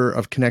measure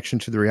of connection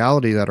to the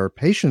reality that our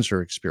patients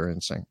are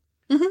experiencing.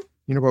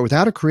 Mm-hmm. But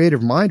without a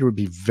creative mind, it would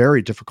be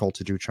very difficult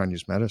to do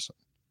Chinese medicine.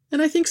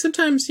 And I think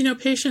sometimes,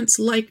 patients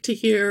like to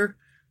hear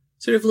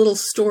sort of little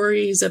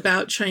stories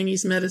about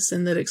Chinese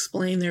medicine that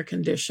explain their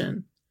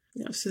condition.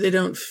 So they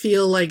don't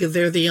feel like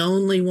they're the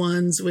only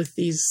ones with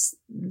these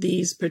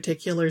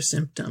particular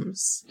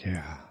symptoms.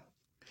 Yeah.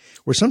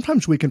 Or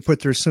sometimes we can put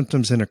their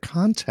symptoms in a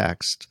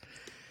context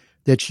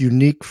that's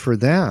unique for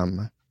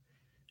them.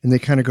 And they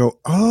kind of go,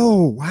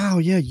 oh, wow,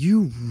 yeah,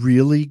 you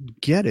really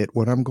get it,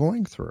 what I'm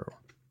going through.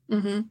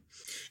 Mm-hmm.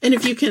 And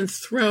if you can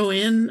throw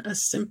in a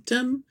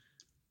symptom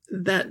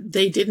that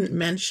they didn't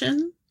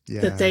mention,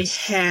 that they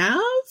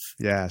have.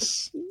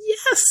 Yes.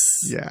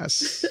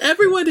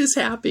 Everyone is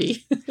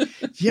happy.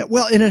 Yeah,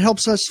 well, and it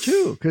helps us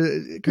too,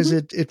 because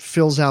it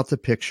fills out the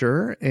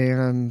picture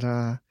and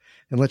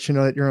lets you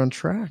know that you're on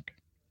track.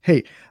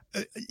 Hey,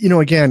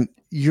 again,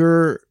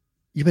 you've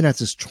been at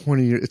this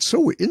 20 years.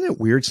 Isn't it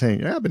weird saying,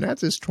 yeah, I've been at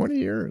this 20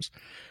 years?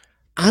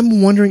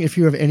 I'm wondering if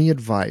you have any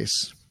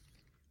advice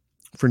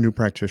for new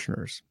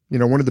practitioners.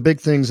 One of the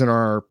big things in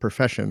our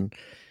profession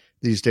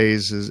these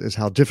days is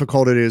how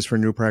difficult it is for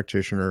new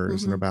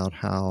practitioners, and about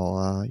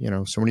how,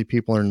 so many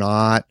people are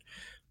not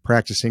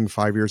practicing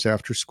 5 years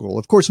after school.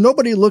 Of course,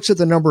 nobody looks at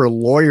the number of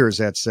lawyers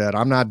that said,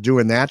 I'm not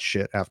doing that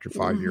shit after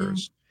 5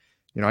 years.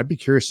 I'd be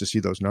curious to see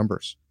those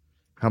numbers.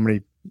 How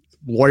many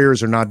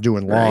lawyers are not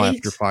doing law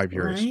after 5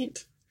 years?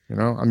 Right.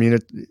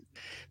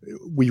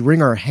 We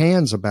wring our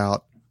hands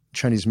about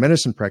Chinese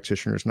medicine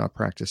practitioners not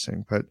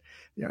practicing, but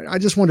I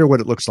just wonder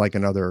what it looks like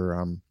in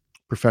other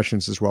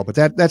professions as well.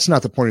 But that's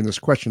not the point of this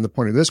question. The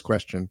point of this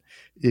question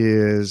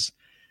is,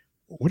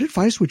 what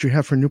advice would you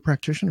have for new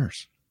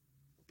practitioners?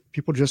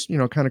 People just,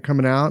 kind of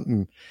coming out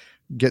and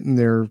getting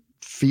their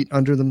feet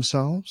under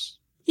themselves?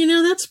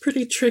 That's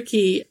pretty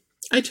tricky.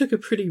 I took a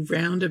pretty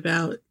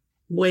roundabout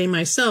way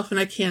myself, and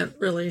I can't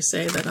really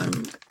say that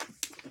I'm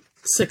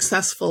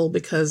successful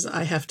because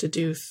I have to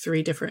do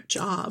 3 different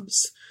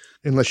jobs.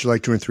 Unless you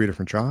like doing 3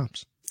 different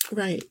jobs.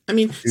 Right. I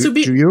mean,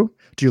 do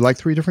you like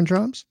 3 different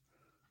jobs?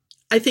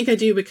 I think I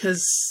do,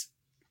 because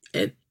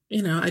I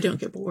don't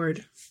get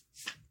bored.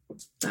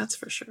 That's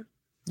for sure.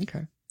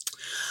 Okay.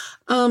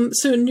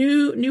 So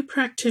new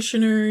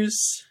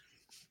practitioners,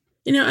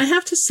 I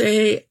have to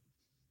say,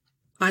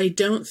 I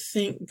don't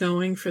think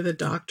going for the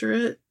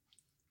doctorate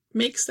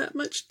makes that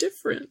much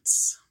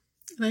difference.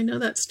 And I know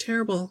that's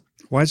terrible.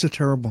 Why is it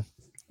terrible?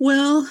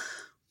 Well,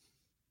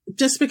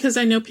 just because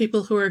I know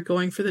people who are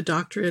going for the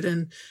doctorate,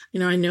 and,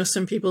 I know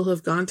some people who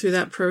have gone through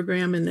that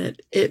program, and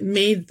it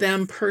made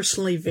them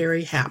personally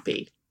very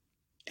happy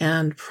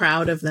and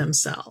proud of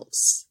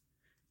themselves.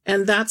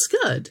 And that's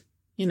good,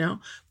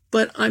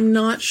 but I'm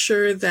not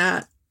sure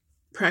that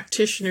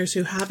practitioners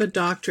who have a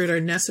doctorate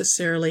are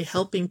necessarily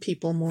helping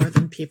people more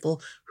than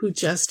people who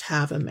just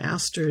have a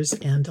master's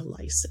and a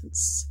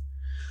license.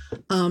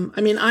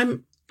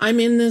 I'm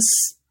in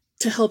this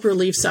to help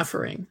relieve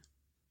suffering.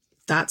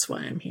 That's why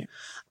I'm here.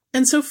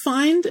 And so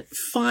find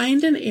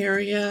an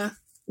area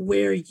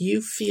where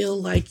you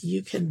feel like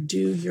you can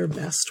do your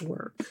best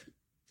work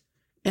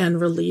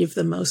and relieve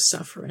the most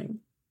suffering,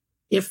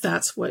 if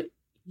that's what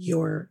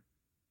you're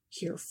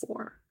here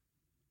for.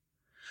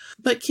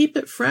 But keep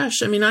it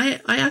fresh. I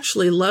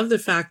actually love the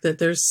fact that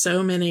there's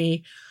so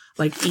many,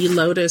 like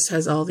eLotus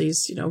has all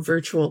these,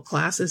 virtual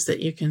classes that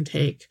you can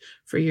take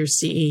for your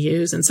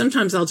CEUs. And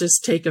sometimes I'll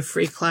just take a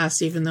free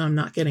class, even though I'm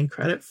not getting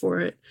credit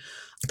for it,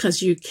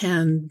 because you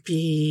can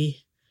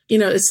be,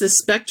 it's the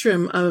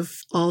spectrum of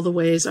all the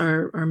ways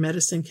our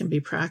medicine can be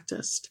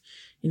practiced.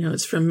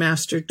 It's from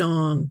Master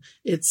Dong.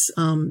 It's,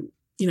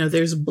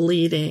 there's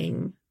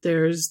bleeding.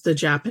 There's the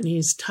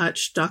Japanese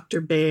touch,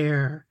 Dr.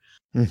 Bear.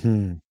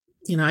 Mm-hmm.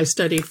 I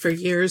studied for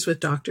years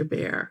with Dr.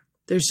 Bear.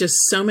 There's just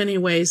so many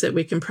ways that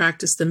we can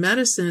practice the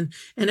medicine.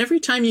 And every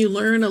time you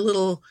learn a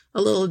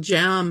little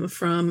gem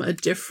from a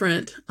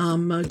different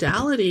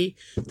modality,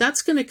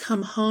 that's going to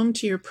come home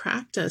to your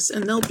practice.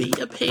 And there'll be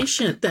a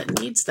patient that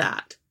needs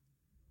that.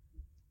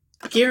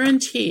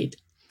 Guaranteed.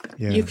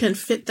 Yeah. You can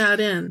fit that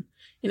in,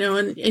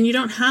 and you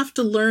don't have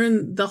to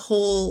learn the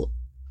whole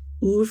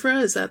oeuvre,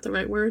 is that the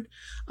right word,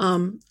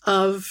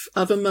 of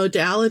a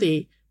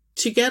modality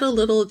to get a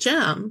little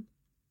gem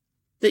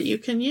that you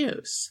can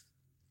use.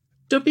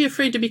 Don't be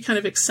afraid to be kind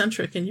of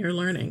eccentric in your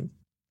learning.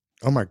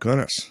 Oh my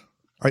goodness.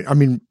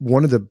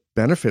 One of the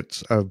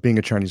benefits of being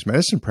a Chinese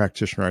medicine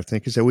practitioner, I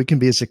think, is that we can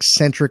be as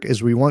eccentric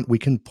as we want. We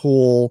can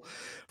pull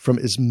from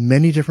as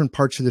many different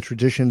parts of the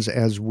traditions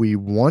as we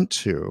want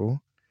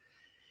to,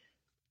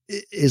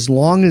 as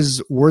long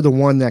as we're the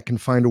one that can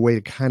find a way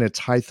to kind of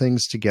tie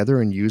things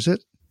together and use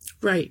it.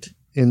 Right.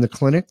 In the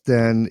clinic,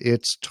 then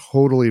it's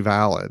totally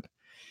valid.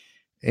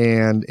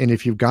 And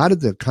if you've got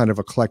the kind of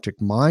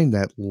eclectic mind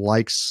that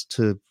likes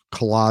to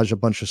collage a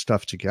bunch of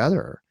stuff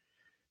together,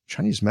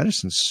 Chinese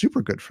medicine's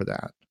super good for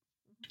that.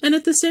 And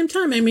at the same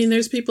time,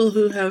 there's people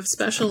who have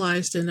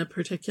specialized in a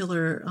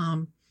particular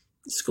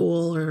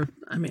school, or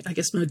I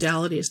guess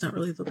modality is not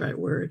really the right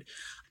word,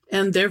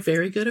 and they're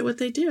very good at what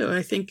they do.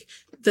 I think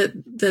that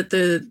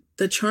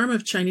the charm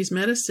of Chinese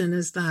medicine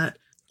is that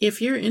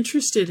if you're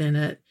interested in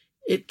it,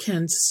 it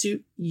can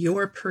suit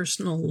your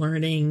personal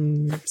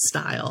learning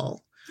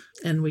style.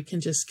 And we can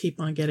just keep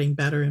on getting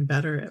better and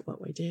better at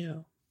what we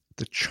do.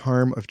 The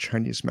charm of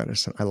Chinese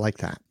medicine. I like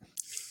that.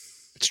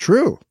 It's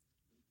true.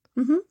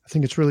 Mm-hmm. I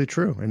think it's really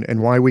true.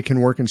 And why we can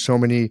work in so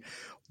many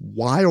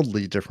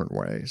wildly different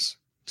ways,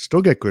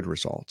 still get good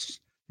results.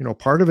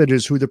 Part of it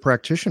is who the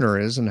practitioner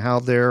is and how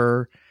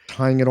they're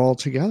tying it all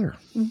together.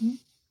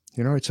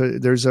 Mm-hmm.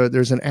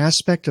 There's an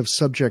aspect of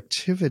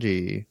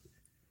subjectivity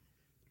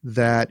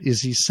that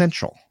is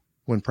essential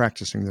when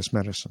practicing this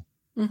medicine.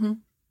 Mm-hmm.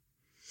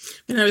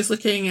 And I was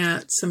looking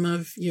at some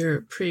of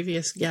your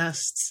previous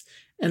guests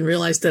and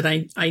realized that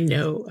I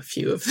know a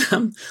few of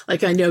them.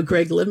 Like I know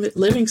Greg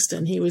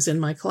Livingston. He was in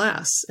my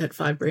class at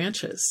Five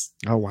Branches.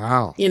 Oh,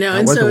 wow.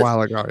 That was a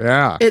while ago.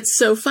 Yeah. It's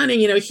so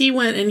funny. He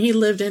went and he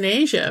lived in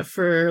Asia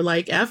for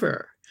like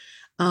ever.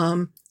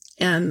 And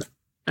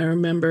I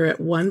remember at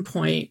one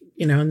point,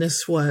 and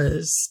this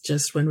was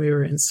just when we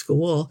were in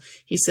school,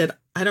 he said,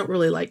 I don't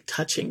really like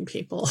touching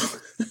people.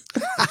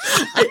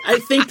 I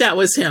think that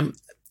was him.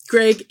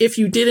 Greg, if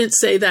you didn't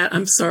say that,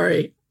 I'm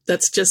sorry.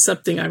 That's just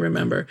something I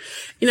remember,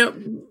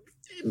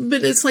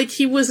 but it's like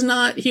he was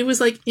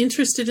like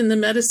interested in the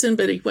medicine,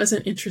 but he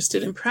wasn't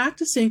interested in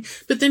practicing.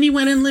 But then he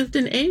went and lived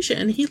in Asia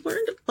and he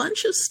learned a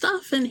bunch of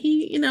stuff, and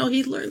he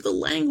learned the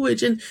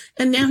language, and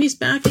now he's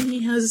back and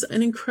he has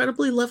an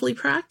incredibly lovely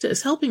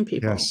practice helping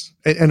people. Yes.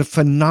 And a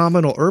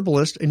phenomenal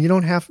herbalist. And you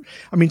don't have,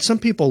 some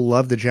people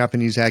love the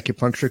Japanese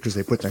acupuncture because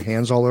they put their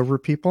hands all over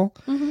people.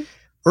 Mm-hmm.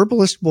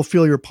 Herbalists will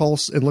feel your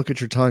pulse and look at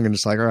your tongue and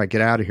it's like, all right,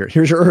 get out of here.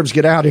 Here's your herbs.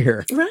 Get out of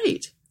here.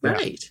 Right.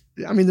 Right.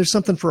 Yeah. There's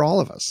something for all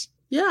of us.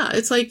 Yeah.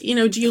 It's like, do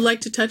you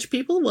like to touch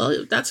people?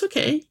 Well, that's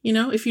okay.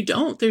 If you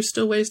don't, there's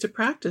still ways to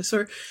practice.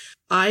 Or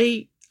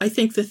I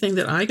think the thing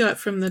that I got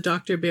from the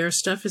Dr. Bear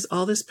stuff is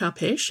all this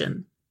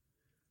palpation.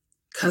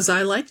 'Cause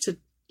I like to,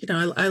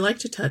 I like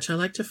to touch. I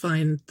like to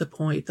find the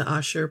point, the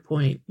Asher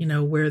point,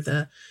 where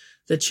the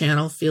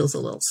channel feels a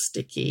little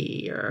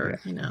sticky or,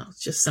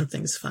 just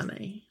something's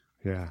funny.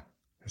 Yeah.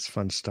 It's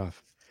fun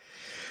stuff.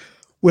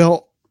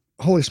 Well,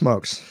 holy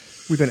smokes.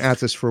 We've been at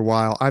this for a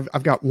while.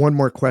 I've got one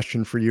more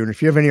question for you. And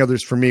if you have any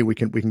others for me, we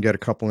can get a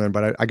couple in,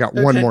 but I got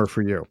one more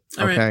for you.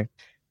 All okay.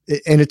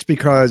 Right. And it's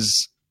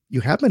because you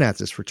have been at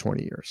this for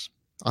 20 years.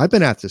 I've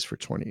been at this for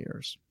 20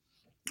 years.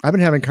 I've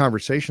been having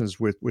conversations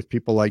with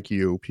people like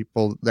you,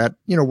 people that,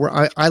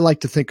 where I like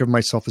to think of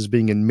myself as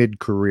being in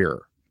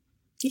mid-career.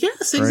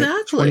 Yes, right?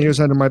 exactly. 20 years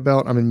under my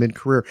belt, I'm in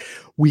mid-career.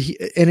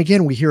 And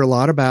again, we hear a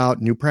lot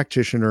about new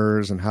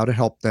practitioners and how to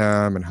help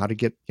them and how to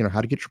get your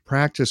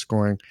practice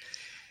going.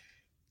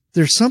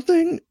 There's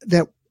something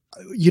that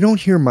you don't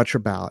hear much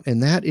about,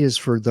 and that is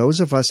for those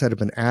of us that have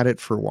been at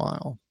it for a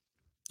while,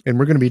 and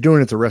we're going to be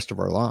doing it the rest of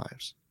our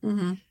lives.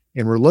 Mm-hmm.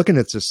 And we're looking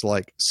at this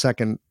like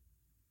second,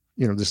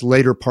 this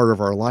later part of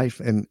our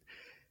life. And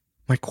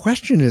my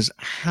question is,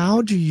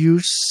 how do you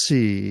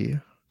see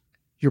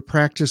your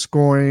practice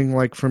going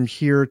like from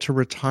here to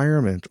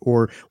retirement?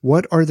 Or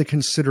what are the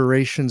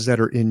considerations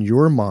that are in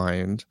your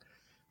mind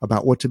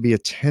about what to be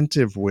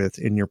attentive with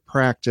in your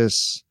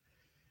practice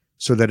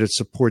so that it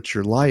supports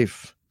your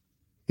life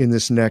in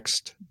this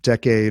next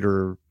decade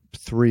or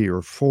 3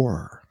 or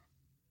 4?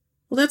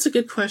 Well, that's a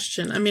good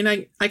question. I mean,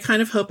 I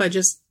kind of hope I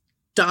just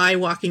die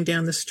walking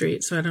down the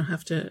street so I don't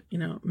have to,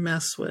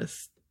 mess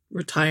with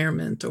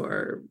retirement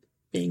or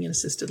being in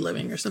assisted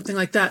living or something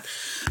like that.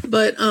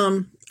 But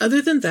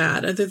other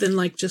than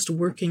like just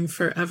working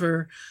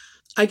forever,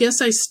 I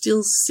guess I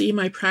still see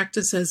my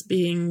practice as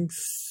being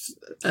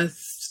a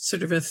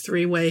sort of a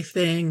 3-way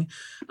thing,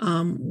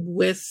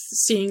 with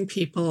seeing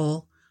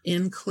people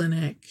in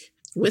clinic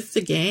with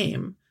the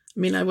game. I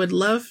mean, I would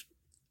love,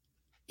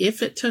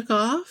 if it took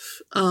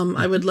off,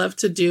 I would love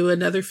to do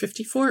another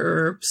 54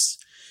 herbs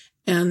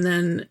and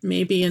then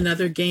maybe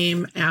another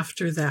game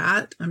after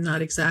that. I'm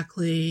not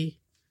exactly,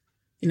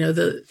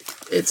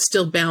 it's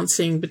still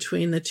bouncing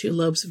between the 2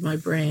 lobes of my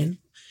brain.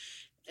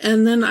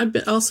 And then I've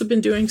also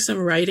been doing some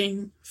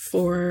writing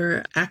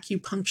for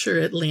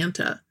Acupuncture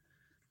Atlanta,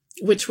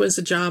 which was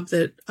a job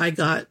that I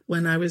got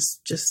when I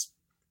was just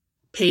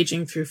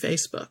paging through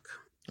Facebook.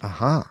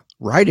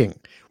 Writing.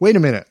 Wait a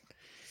minute.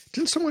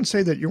 Didn't someone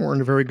say that you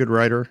weren't a very good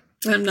writer?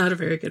 I'm not a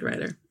very good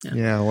writer.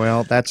 Yeah,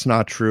 well, that's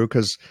not true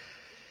because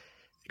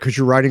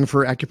you're writing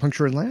for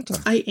Acupuncture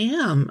Atlanta. I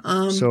am.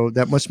 So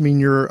that must mean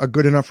you're a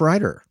good enough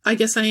writer. I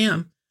guess I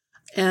am.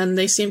 And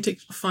they seem to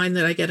find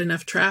that I get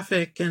enough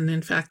traffic. And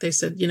in fact, they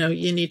said, you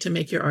need to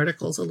make your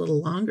articles a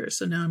little longer.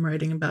 So now I'm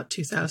writing about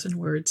 2,000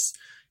 words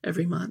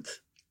every month.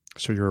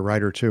 So you're a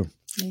writer too.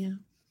 Yeah.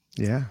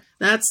 Yeah.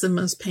 That's the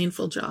most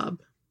painful job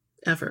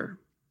ever.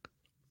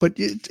 But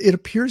it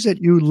appears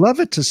that you love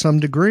it to some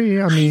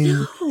degree. I mean,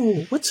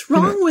 know. What's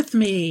wrong with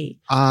me?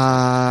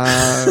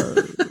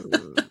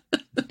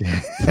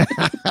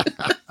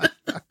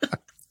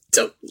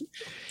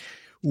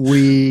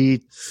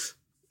 We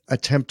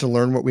attempt to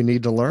learn what we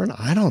need to learn.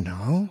 I don't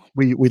know.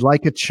 We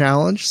like a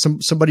challenge.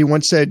 Somebody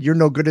once said, "You're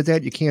no good at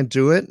that. You can't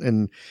do it."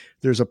 And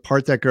there's a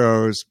part that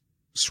goes,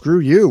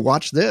 "Screw you.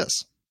 Watch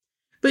this."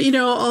 But,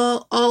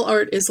 all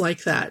art is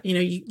like that.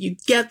 You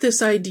get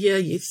this idea,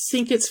 you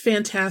think it's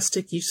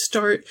fantastic, you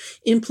start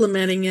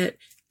implementing it,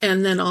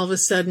 and then all of a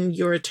sudden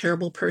you're a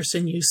terrible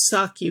person, you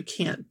suck, you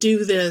can't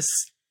do this.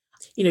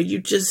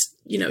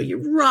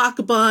 You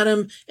rock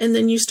bottom, and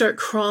then you start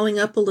crawling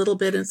up a little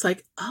bit, and it's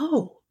like,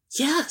 oh,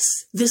 yes,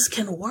 this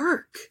can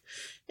work.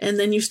 And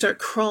then you start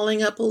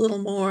crawling up a little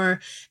more,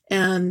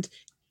 and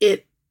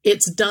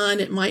it's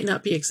done. It might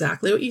not be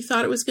exactly what you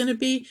thought it was going to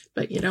be,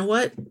 but you know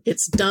what?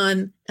 It's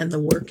done and the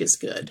work is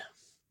good.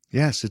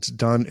 Yes, it's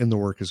done and the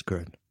work is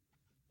good.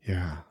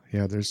 Yeah.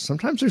 Yeah.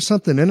 Sometimes there's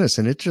something in us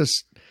and it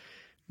just,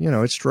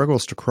 it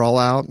struggles to crawl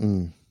out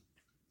and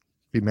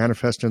be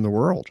manifest in the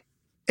world.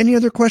 Any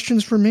other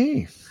questions for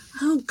me?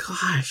 Oh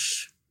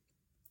gosh.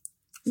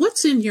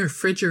 What's in your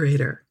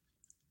refrigerator?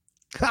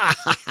 I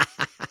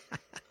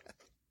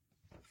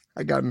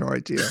got no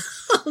idea.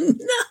 Oh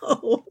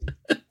no.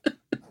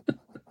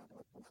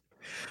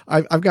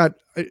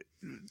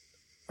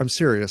 I'm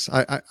serious.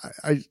 I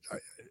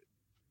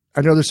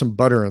know there's some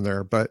butter in there,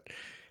 and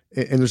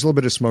there's a little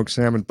bit of smoked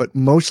salmon, but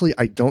mostly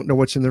I don't know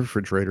what's in the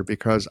refrigerator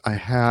because I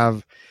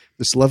have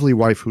this lovely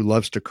wife who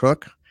loves to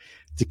cook.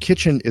 The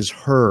kitchen is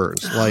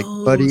hers, like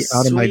buddy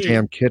out of my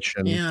damn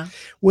kitchen. Yeah.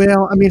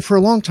 Well, I mean, for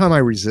a long time I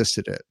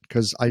resisted it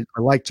because I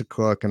like to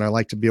cook and I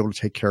like to be able to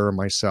take care of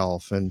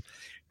myself and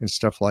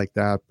stuff like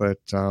that. But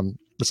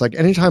it's like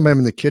anytime I'm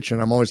in the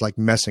kitchen, I'm always like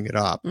messing it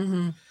up.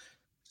 Mm-hmm.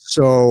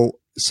 So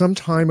some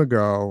time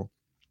ago,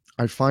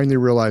 I finally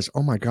realized,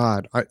 oh my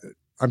God,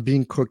 I'm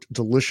being cooked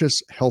delicious,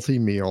 healthy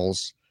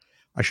meals.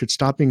 I should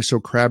stop being so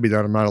crabby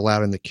that I'm not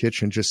allowed in the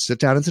kitchen. Just sit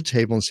down at the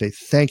table and say,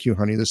 thank you,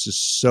 honey. This is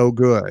so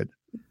good,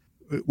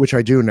 which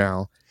I do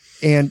now.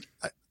 And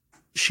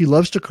she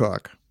loves to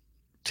cook,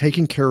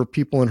 taking care of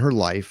people in her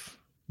life,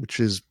 which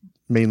is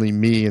mainly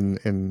me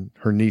and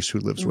her niece who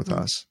lives with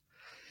us.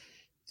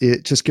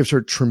 It just gives her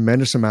a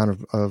tremendous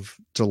amount of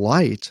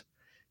delight.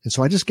 And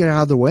so I just get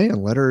out of the way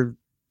and let her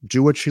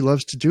do what she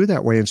loves to do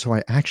that way. And so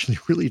I actually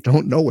really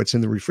don't know what's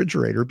in the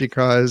refrigerator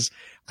because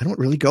I don't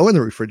really go in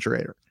the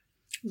refrigerator.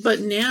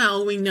 But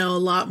now we know a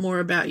lot more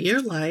about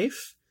your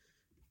life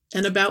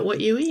and about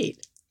what you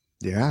eat.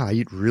 Yeah, I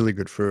eat really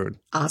good food.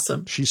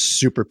 Awesome. She's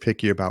super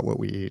picky about what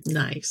we eat.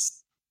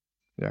 Nice.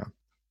 Yeah.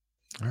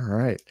 All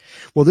right.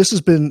 Well, this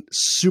has been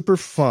super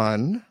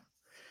fun.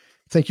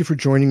 Thank you for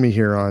joining me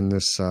here on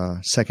this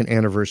second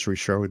anniversary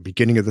show,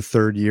 beginning of the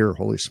third year.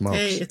 Holy smokes.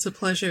 Hey, it's a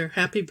pleasure.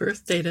 Happy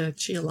birthday to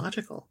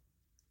Qiological.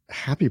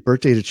 Happy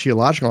birthday to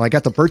Qiological. I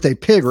got the birthday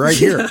pig right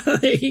here.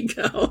 There you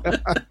go.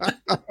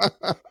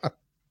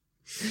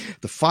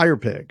 The fire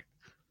pig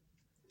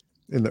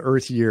in the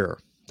Earth year.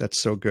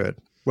 That's so good.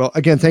 Well,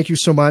 again, thank you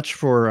so much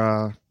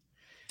for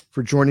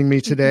joining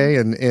me today.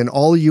 And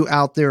all of you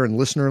out there in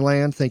listener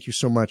land, thank you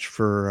so much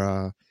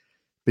for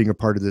being a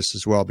part of this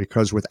as well,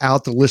 because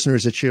without the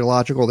listeners at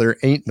Qiological, there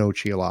ain't no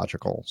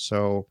Qiological.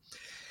 So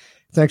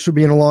thanks for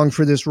being along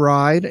for this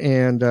ride.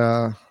 And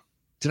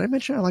did I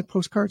mention I like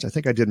postcards? I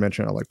think I did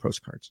mention I like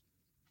postcards.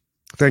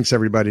 Thanks,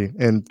 everybody.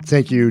 And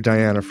thank you,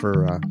 Diana,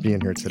 for being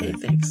here today.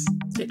 Okay, thanks.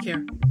 Take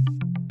care.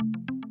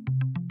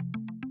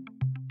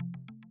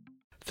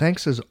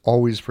 Thanks as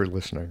always for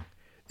listening.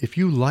 If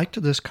you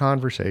liked this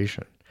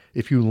conversation,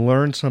 if you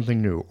learned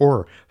something new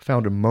or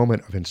found a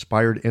moment of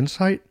inspired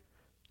insight,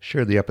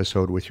 share the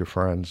episode with your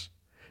friends.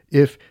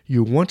 If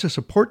you want to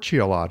support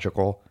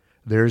Qiological,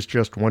 there's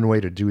just one way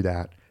to do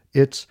that.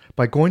 It's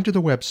by going to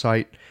the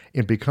website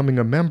and becoming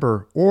a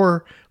member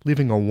or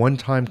leaving a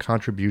one-time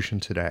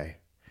contribution today.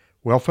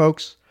 Well,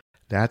 folks,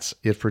 that's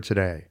it for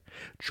today.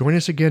 Join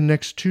us again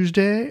next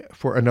Tuesday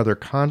for another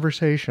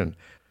conversation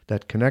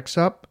that connects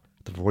up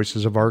the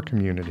voices of our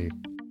community.